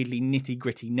weirdly nitty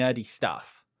gritty, nerdy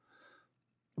stuff.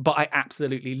 But I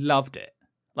absolutely loved it.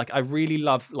 Like, I really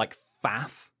love like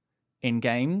faff in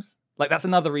games. Like, that's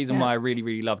another reason why I really,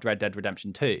 really loved Red Dead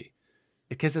Redemption 2,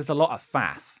 because there's a lot of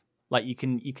faff. Like, you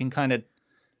can kind of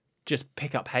just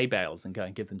pick up hay bales and go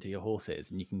and give them to your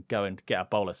horses, and you can go and get a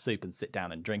bowl of soup and sit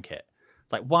down and drink it.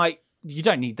 Like, why? You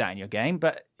don't need that in your game,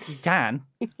 but you can.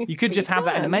 You could just have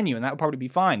that in the menu, and that would probably be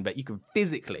fine. But you can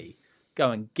physically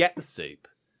go and get the soup,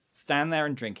 stand there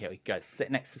and drink it, or you can go sit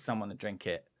next to someone and drink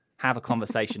it, have a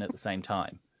conversation at the same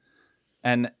time.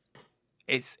 And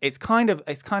it's kind of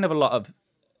a lot of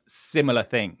similar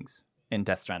things in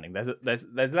Death Stranding. There's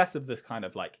less of this kind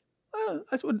of like, I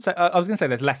wouldn't say, I was going to say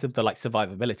there's less of the like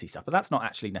survivability stuff, but that's not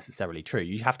actually necessarily true.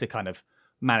 You have to kind of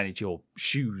manage your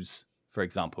shoes, for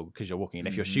example, because you're walking, and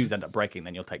if your shoes end up breaking,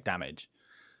 then you'll take damage.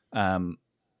 And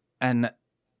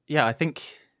yeah, I think,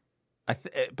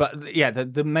 but yeah,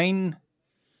 the main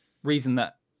reason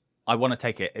that I want to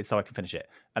take it is so I can finish it,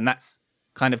 and that's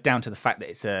kind of down to the fact that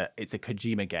it's a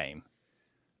Kojima game,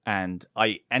 and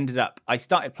I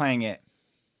started playing it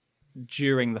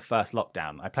during the first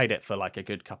lockdown. I played it for like a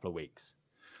good couple of weeks,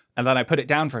 and then I put it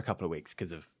down for a couple of weeks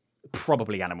because of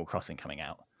probably Animal Crossing coming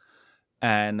out,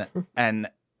 and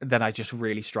then I just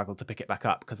really struggled to pick it back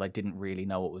up because I didn't really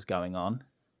know what was going on.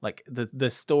 Like,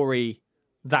 the story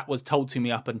that was told to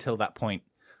me up until that point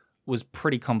was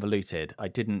pretty convoluted. I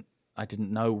didn't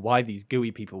know why these gooey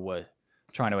people were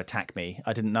trying to attack me.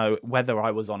 I didn't know whether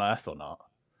I was on Earth or not.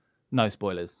 No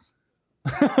spoilers.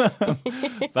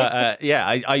 But yeah,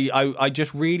 I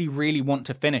just really, really want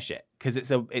to finish it because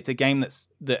it's a game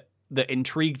that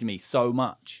intrigued me so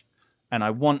much, and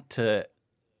I want to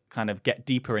kind of get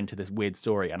deeper into this weird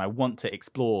story, and I want to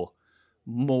explore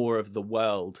more of the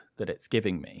world that it's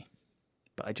giving me.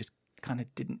 But I just kind of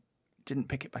didn't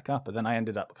pick it back up, and then I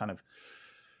ended up kind of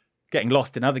getting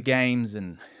lost in other games,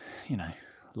 and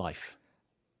life.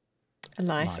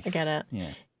 I get it.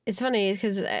 Yeah, it's funny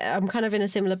because I'm kind of in a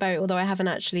similar boat, although I haven't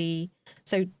actually.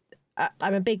 So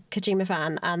I'm a big Kojima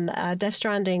fan, and Death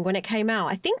Stranding, when it came out,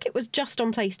 I think it was just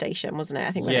on PlayStation, wasn't it?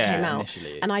 I think when it came out,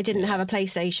 initially, and I didn't have a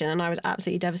PlayStation, and I was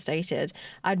absolutely devastated.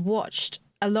 I'd watched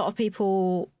a lot of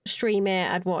people stream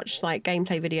it. I'd watched like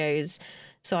gameplay videos,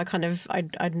 so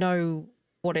I'd know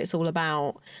what it's all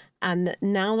about. And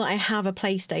now that I have a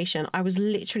PlayStation, I was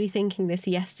literally thinking this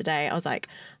yesterday. I was like,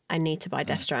 I need to buy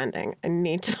Death Stranding. I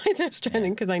need to buy Death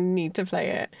Stranding because I need to play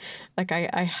it. Like,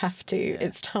 I have to. Yeah.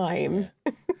 It's time.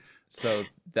 Yeah. So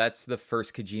that's the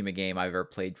first Kojima game I've ever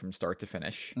played from start to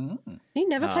finish. You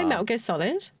never played Metal Gear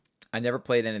Solid? I never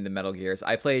played any of the Metal Gears.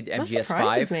 I played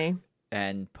MGS5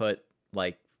 and put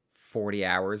like 40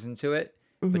 hours into it,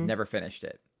 but never finished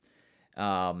it.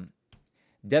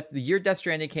 The year Death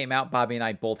Stranding came out, Bobby and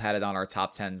I both had it on our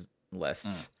top 10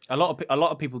 lists. A lot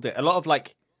of people did. A lot of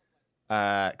like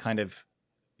kind of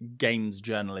games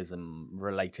journalism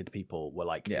related people were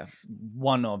like, it's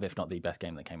one of, if not the best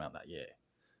game that came out that year.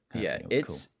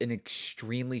 It's cool. An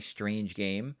extremely strange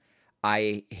game.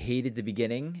 I hated the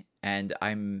beginning, and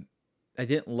I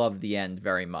didn't love the end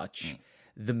very much.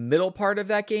 The middle part of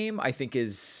that game, I think,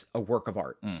 is a work of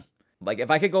art. Like, if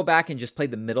I could go back and just play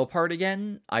the middle part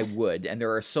again, I would. And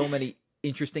there are so many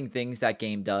interesting things that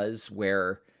game does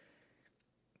where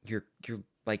you're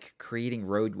like creating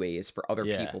roadways for other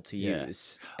people to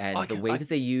use. And the way that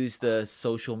they use the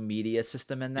social media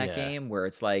system in that game, where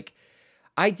it's like,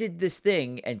 I did this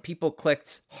thing and people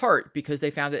clicked heart because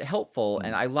they found it helpful,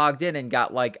 and I logged in and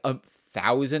got like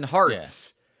 1,000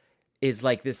 hearts. Is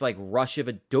like this like rush of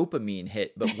a dopamine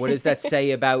hit. But what does that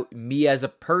say about me as a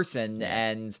person?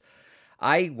 And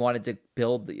I wanted to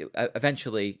build,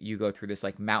 eventually you go through this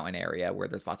like mountain area where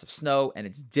there's lots of snow and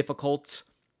it's difficult.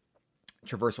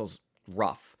 Traversal's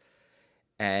rough.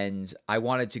 And I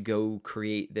wanted to go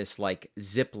create this like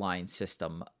zip line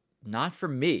system, not for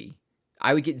me.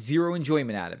 I would get zero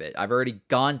enjoyment out of it. I've already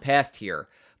gone past here.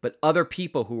 But other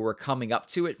people who were coming up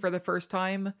to it for the first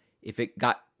time, if it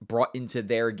got brought into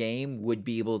their game, would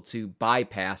be able to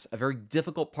bypass a very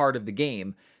difficult part of the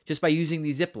game just by using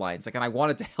these zip lines. Like, and I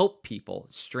wanted to help people.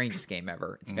 Strangest game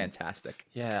ever. It's fantastic.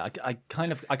 Yeah, I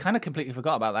kind of completely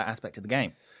forgot about that aspect of the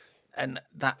game. And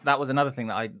that was another thing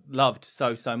that I loved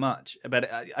so much. But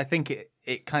I think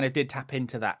it kind of did tap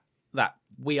into that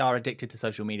we are addicted to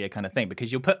social media kind of thing,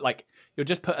 because you'll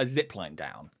just put a zip line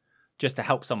down just to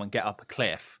help someone get up a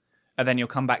cliff, and then you'll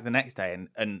come back the next day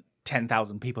and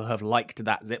 10,000 people have liked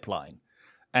that zip line.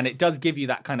 And it does give you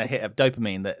that kind of hit of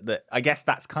dopamine that I guess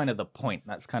that's kind of the point.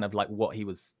 That's kind of like what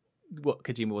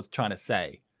Kojima was trying to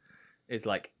say, is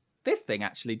like, this thing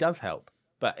actually does help,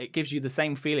 but it gives you the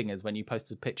same feeling as when you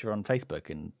post a picture on Facebook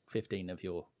and 15 of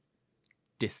your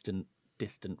distant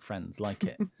friends like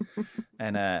it.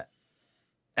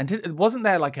 And wasn't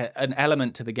there like an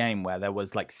element to the game where there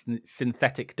was like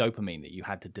synthetic dopamine that you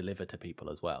had to deliver to people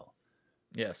as well?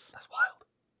 Yes. That's wild.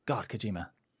 God, Kojima,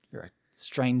 you're a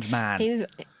strange man.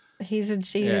 He's a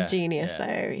genius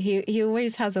though. He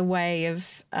always has a way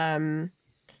of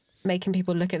making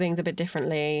people look at things a bit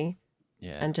differently.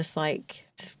 Yeah. And just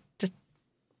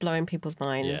blowing people's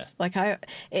minds. Yeah. Like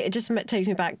it just takes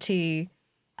me back to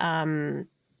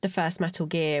the first Metal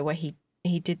Gear, where he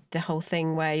did the whole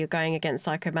thing where you're going against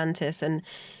Psycho Mantis and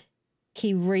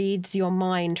he reads your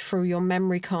mind through your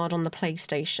memory card on the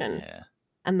PlayStation. Yeah.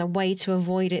 And the way to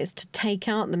avoid it is to take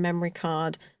out the memory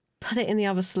card, put it in the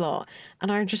other slot.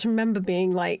 And I just remember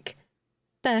being like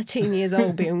 13 years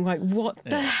old, being like, what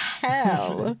the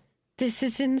hell? This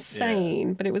is insane.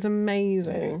 Yeah. But it was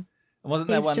amazing. Wasn't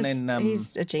there one in...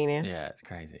 he's a genius. Yeah, it's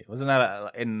crazy. Wasn't there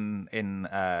in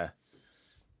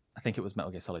I think it was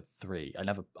Metal Gear Solid 3.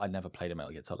 I never played a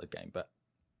Metal Gear Solid game, but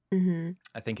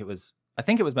I think it was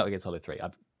Metal Gear Solid 3.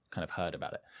 I've kind of heard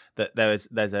about it. That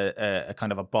there's a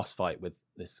kind of a boss fight with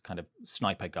this kind of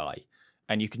sniper guy,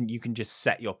 and you can just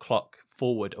set your clock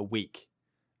forward a week,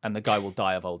 and the guy will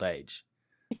die of old age.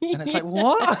 And it's like,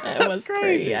 what? It was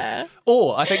crazy. Yeah.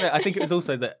 Or I think it was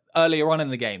also that earlier on in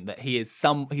the game that he's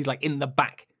like in the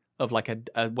back of like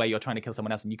a where you're trying to kill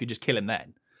someone else, and you could just kill him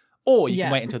then. Or you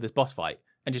can wait until this boss fight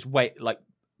and just wait, like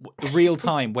real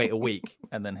time, wait a week,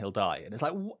 and then he'll die. And it's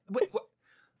like, what?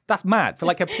 That's mad for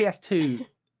like a PS2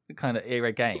 kind of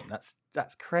era game.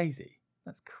 That's crazy.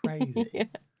 That's crazy. Yeah.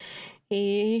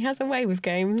 He has a way with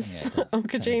games,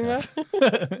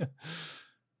 Kojima.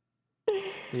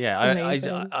 Yeah,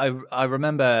 I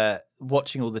remember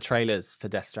watching all the trailers for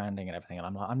Death Stranding and everything, and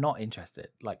I'm like, I'm not interested.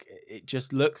 Like, it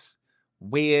just looks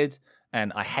weird,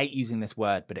 and I hate using this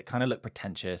word, but it kind of looked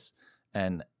pretentious,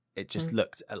 and it just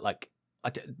looked like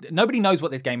nobody knows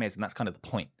what this game is, and that's kind of the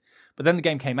point. But then the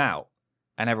game came out,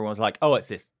 and everyone was like, "Oh, it's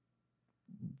this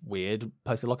weird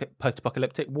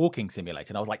post-apocalyptic walking simulator,"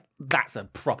 and I was like, "That's a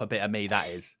proper bit of me. That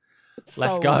is.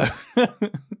 Let's go."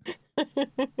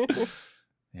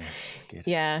 Yeah, it's good.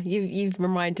 Yeah, you've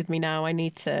reminded me now. I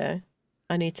need to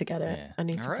get it. Yeah. I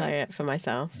need to play it for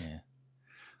myself. Yeah,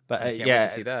 but I can't wait to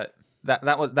see that.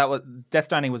 That was Death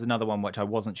Stranding was another one which I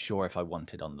wasn't sure if I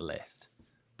wanted on the list,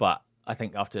 but I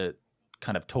think after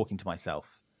kind of talking to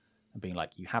myself and being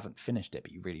like, you haven't finished it,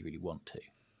 but you really, really want to.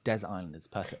 Desert Island is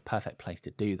perfect place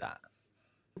to do that.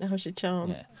 How's your chance?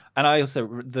 Yeah, and I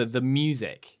also the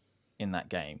music in that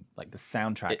game, like the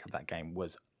soundtrack of that game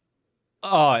was.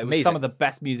 Oh, it was amazing. Some of the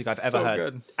best music I've ever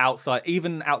heard good. outside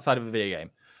of a video game.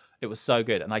 It was so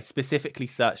good, and I specifically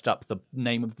searched up the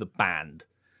name of the band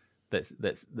that's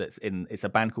in. It's a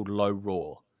band called Low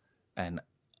Roar, and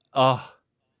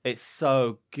it's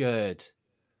so good.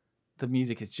 The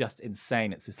music is just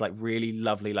insane. It's this like really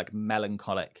lovely, like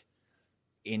melancholic,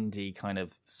 indie kind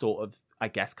of sort of, I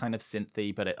guess, kind of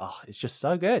synthy, but it's just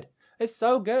so good. It's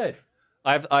so good.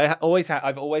 I've always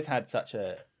had such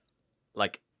a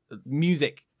like.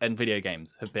 Music and video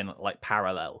games have been like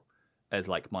parallel as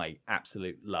like my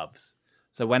absolute loves.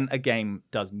 So when a game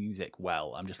does music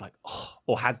well, I'm just like,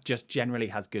 or generally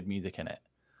has good music in it.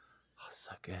 Oh,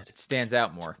 so good. It stands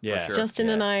out more. Yeah. For sure. Justin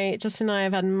and I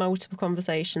have had multiple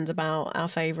conversations about our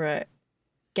favorite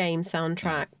game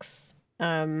soundtracks.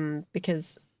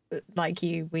 Because like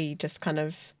you, we just kind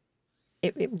of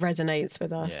it resonates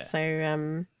with us. Yeah. So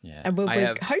and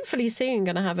we're hopefully soon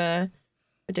going to have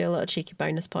do a little cheeky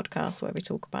bonus podcast where we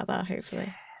talk about that,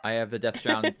 hopefully. I have the Death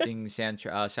Stranding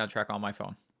soundtrack on my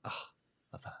phone. Oh,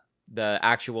 love that.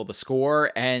 The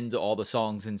score and all the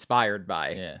songs inspired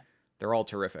by. Yeah. They're all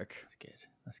terrific.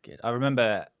 That's good. I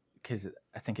remember, because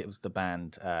I think it was the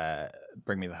band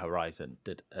Bring Me the Horizon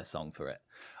did a song for it.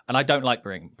 And I don't like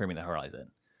Bring Me the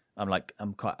Horizon. I'm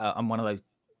one of those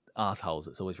assholes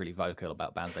that's always really vocal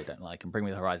about bands they don't like, and Bring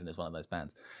Me the Horizon is one of those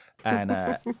bands. And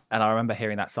and I remember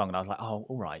hearing that song, and I was like, oh,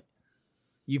 all right,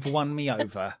 you've won me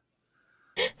over.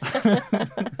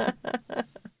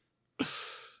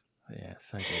 Yeah,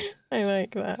 so good. I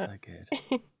like that. So good.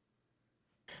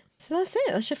 So that's it.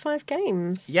 That's your 5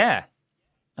 games. Yeah,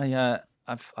 I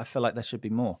feel like there should be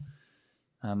more.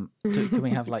 Can we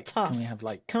have like? Tough. Can we have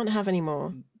like? Can't have any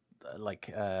more.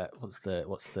 Like what's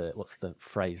the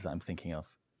phrase that I'm thinking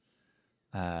of?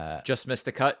 Just missed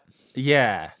the cut.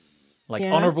 Yeah, like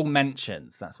Yeah. honorable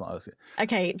mentions. That's what I was.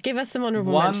 Okay, give us some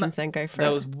honourable One- mentions then. Go for There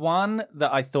it. was one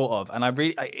that I thought of, and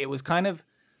it was kind of,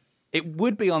 it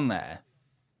would be on there,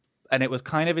 and it was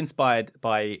kind of inspired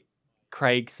by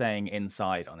Craig saying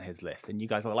Inside on his list, and you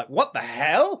guys are like, what the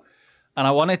hell? And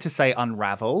I wanted to say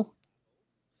Unravel,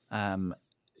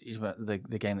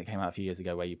 the game that came out a few years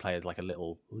ago where you play as like a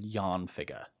little yarn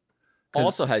figure.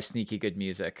 Also has sneaky good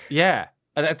music. Yeah,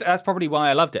 that's probably why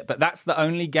I loved it. But that's the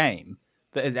only game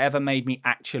that has ever made me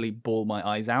actually bawl my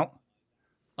eyes out.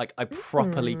 Like, I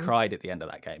properly cried at the end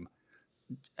of that game.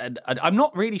 And I'm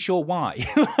not really sure why.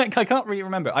 Like, I can't really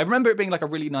remember. I remember it being like a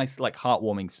really nice, like,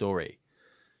 heartwarming story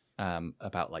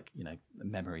about, like, you know,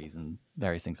 memories and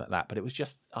various things like that. But it was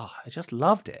just, I just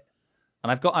loved it.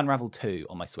 And I've got Unravel 2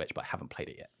 on my Switch, but I haven't played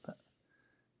it yet. But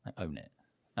I own it.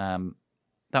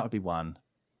 That would be one.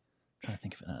 I'm trying to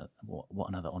think of what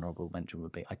another honourable mention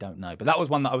would be. I don't know. But that was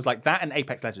one that I was like, that and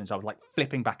Apex Legends, I was like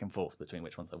flipping back and forth between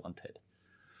which ones I wanted.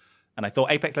 And I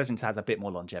thought Apex Legends has a bit more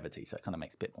longevity, so it kind of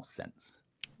makes a bit more sense.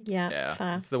 Yeah,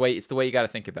 fair. It's the way you got to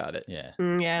think about it. Yeah.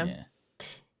 Yeah.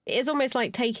 It's almost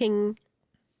like taking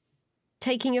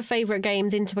your favourite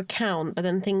games into account, but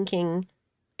then thinking,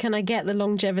 can I get the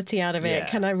longevity out of it? Yeah.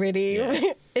 Can I really,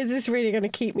 Yeah. is this really going to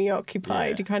keep me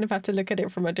occupied? Yeah. You kind of have to look at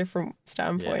it from a different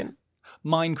standpoint.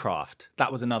 Minecraft,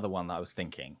 that was another one that I was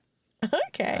thinking.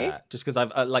 Okay. Just because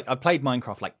I've played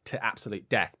Minecraft like to absolute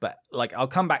death, but like I'll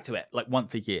come back to it like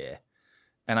once a year,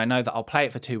 and I know that I'll play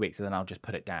it for 2 weeks and then I'll just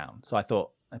put it down. So I thought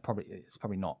it's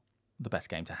probably not the best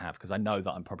game to have because I know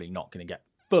that I'm probably not going to get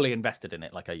fully invested in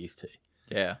it like I used to.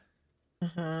 Yeah.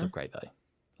 Still great though.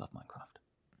 Love Minecraft.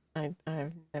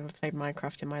 I've never played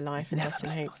Minecraft in my life, and Never Dustin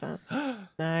played hates that.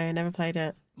 No, never played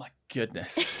it. My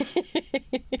goodness.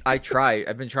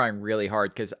 I've been trying really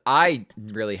hard because I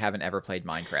really haven't ever played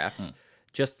Minecraft.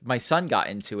 Just my son got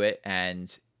into it,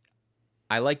 and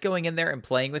I like going in there and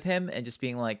playing with him and just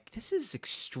being like, this is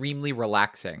extremely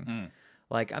relaxing.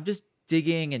 Like, I'm just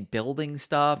digging and building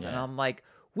stuff, and I'm like,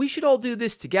 we should all do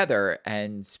this together.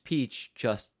 And Peach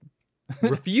just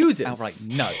refuses. Outright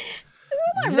no.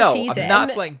 No, refusing. I'm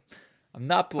not playing. I'm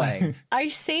not playing.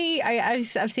 I've seen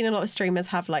a lot of streamers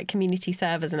have like community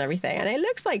servers and everything, and it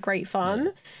looks like great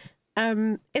fun.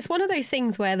 It's one of those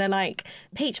things where they're like,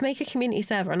 Peach, make a community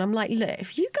server, and I'm like, look,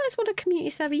 if you guys want a community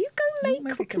server, you go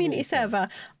make a community server.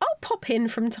 I'll pop in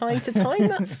from time to time,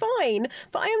 that's fine,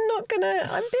 but I am not gonna,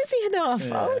 I'm busy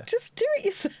enough. I'll just do it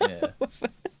yourself.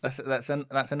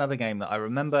 That's another game that I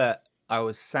remember I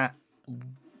was sat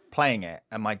playing it,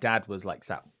 and my dad was like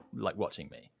sat like watching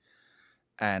me,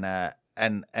 and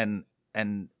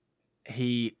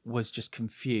he was just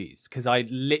confused because I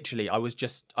was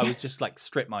just like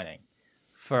strip mining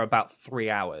for about 3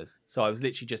 hours. So I was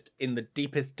literally just in the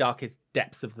deepest, darkest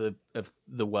depths of the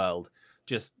world,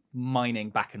 just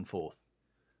mining back and forth,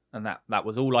 and that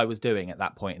was all I was doing at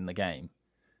that point in the game.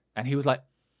 And he was like,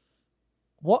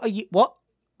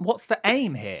 what's the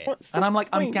aim here? And I'm like,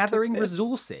 I'm gathering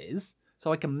resources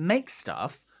so I can make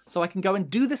stuff so I can go and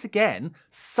do this again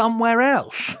somewhere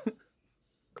else.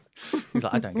 He's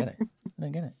like, I don't get it.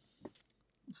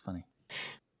 It's funny.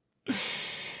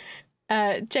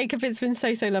 Jacob, it's been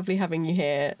so lovely having you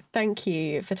here. Thank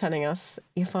you for telling us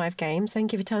your 5 games.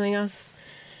 Thank you for telling us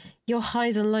your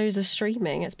highs and lows of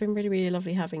streaming. It's been really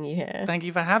lovely having you here. Thank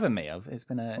you for having me. It's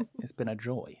been a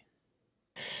joy.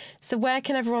 So where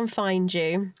can everyone find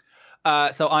you?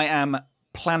 So I am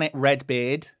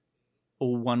PlanetRedbeard,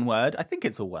 all one word. I think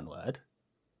it's all one word,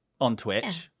 on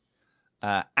Twitch.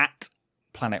 At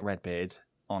PlanetRedbeard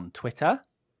on Twitter.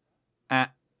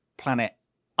 At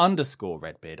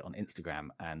Planet_Redbeard on Instagram,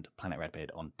 and PlanetRedbeard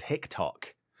on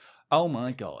TikTok. Oh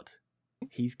my God.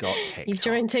 He's got TikTok. You've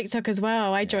joined TikTok as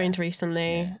well. I joined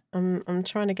recently. Yeah. I'm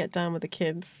trying to get down with the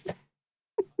kids.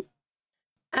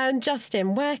 And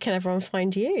Justin, where can everyone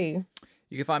find you?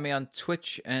 You can find me on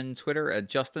Twitch and Twitter at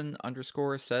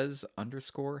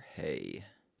Justin_says_hey.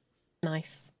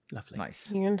 Nice. Lovely. Nice.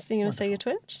 You gonna say your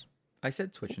Twitch? I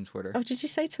said Twitch and Twitter. Oh, did you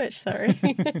say Twitch? Sorry.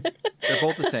 They're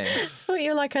both the same. Well,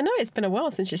 you're like, I know it's been a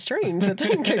while since you streamed, but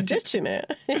don't go ditching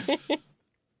it.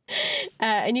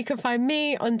 And you can find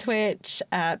me on Twitch,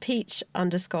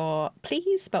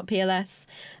 peach_please, spelled PLS,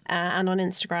 and on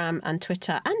Instagram and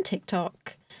Twitter and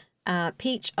TikTok,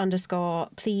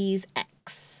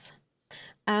 peach_pleasex.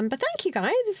 But thank you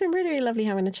guys. It's been really, really lovely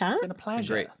having a chat. It's been a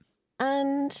pleasure. Great.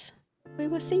 And we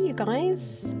will see you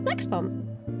guys next month.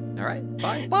 All right.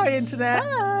 Bye. Bye, Internet.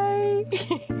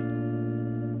 Bye.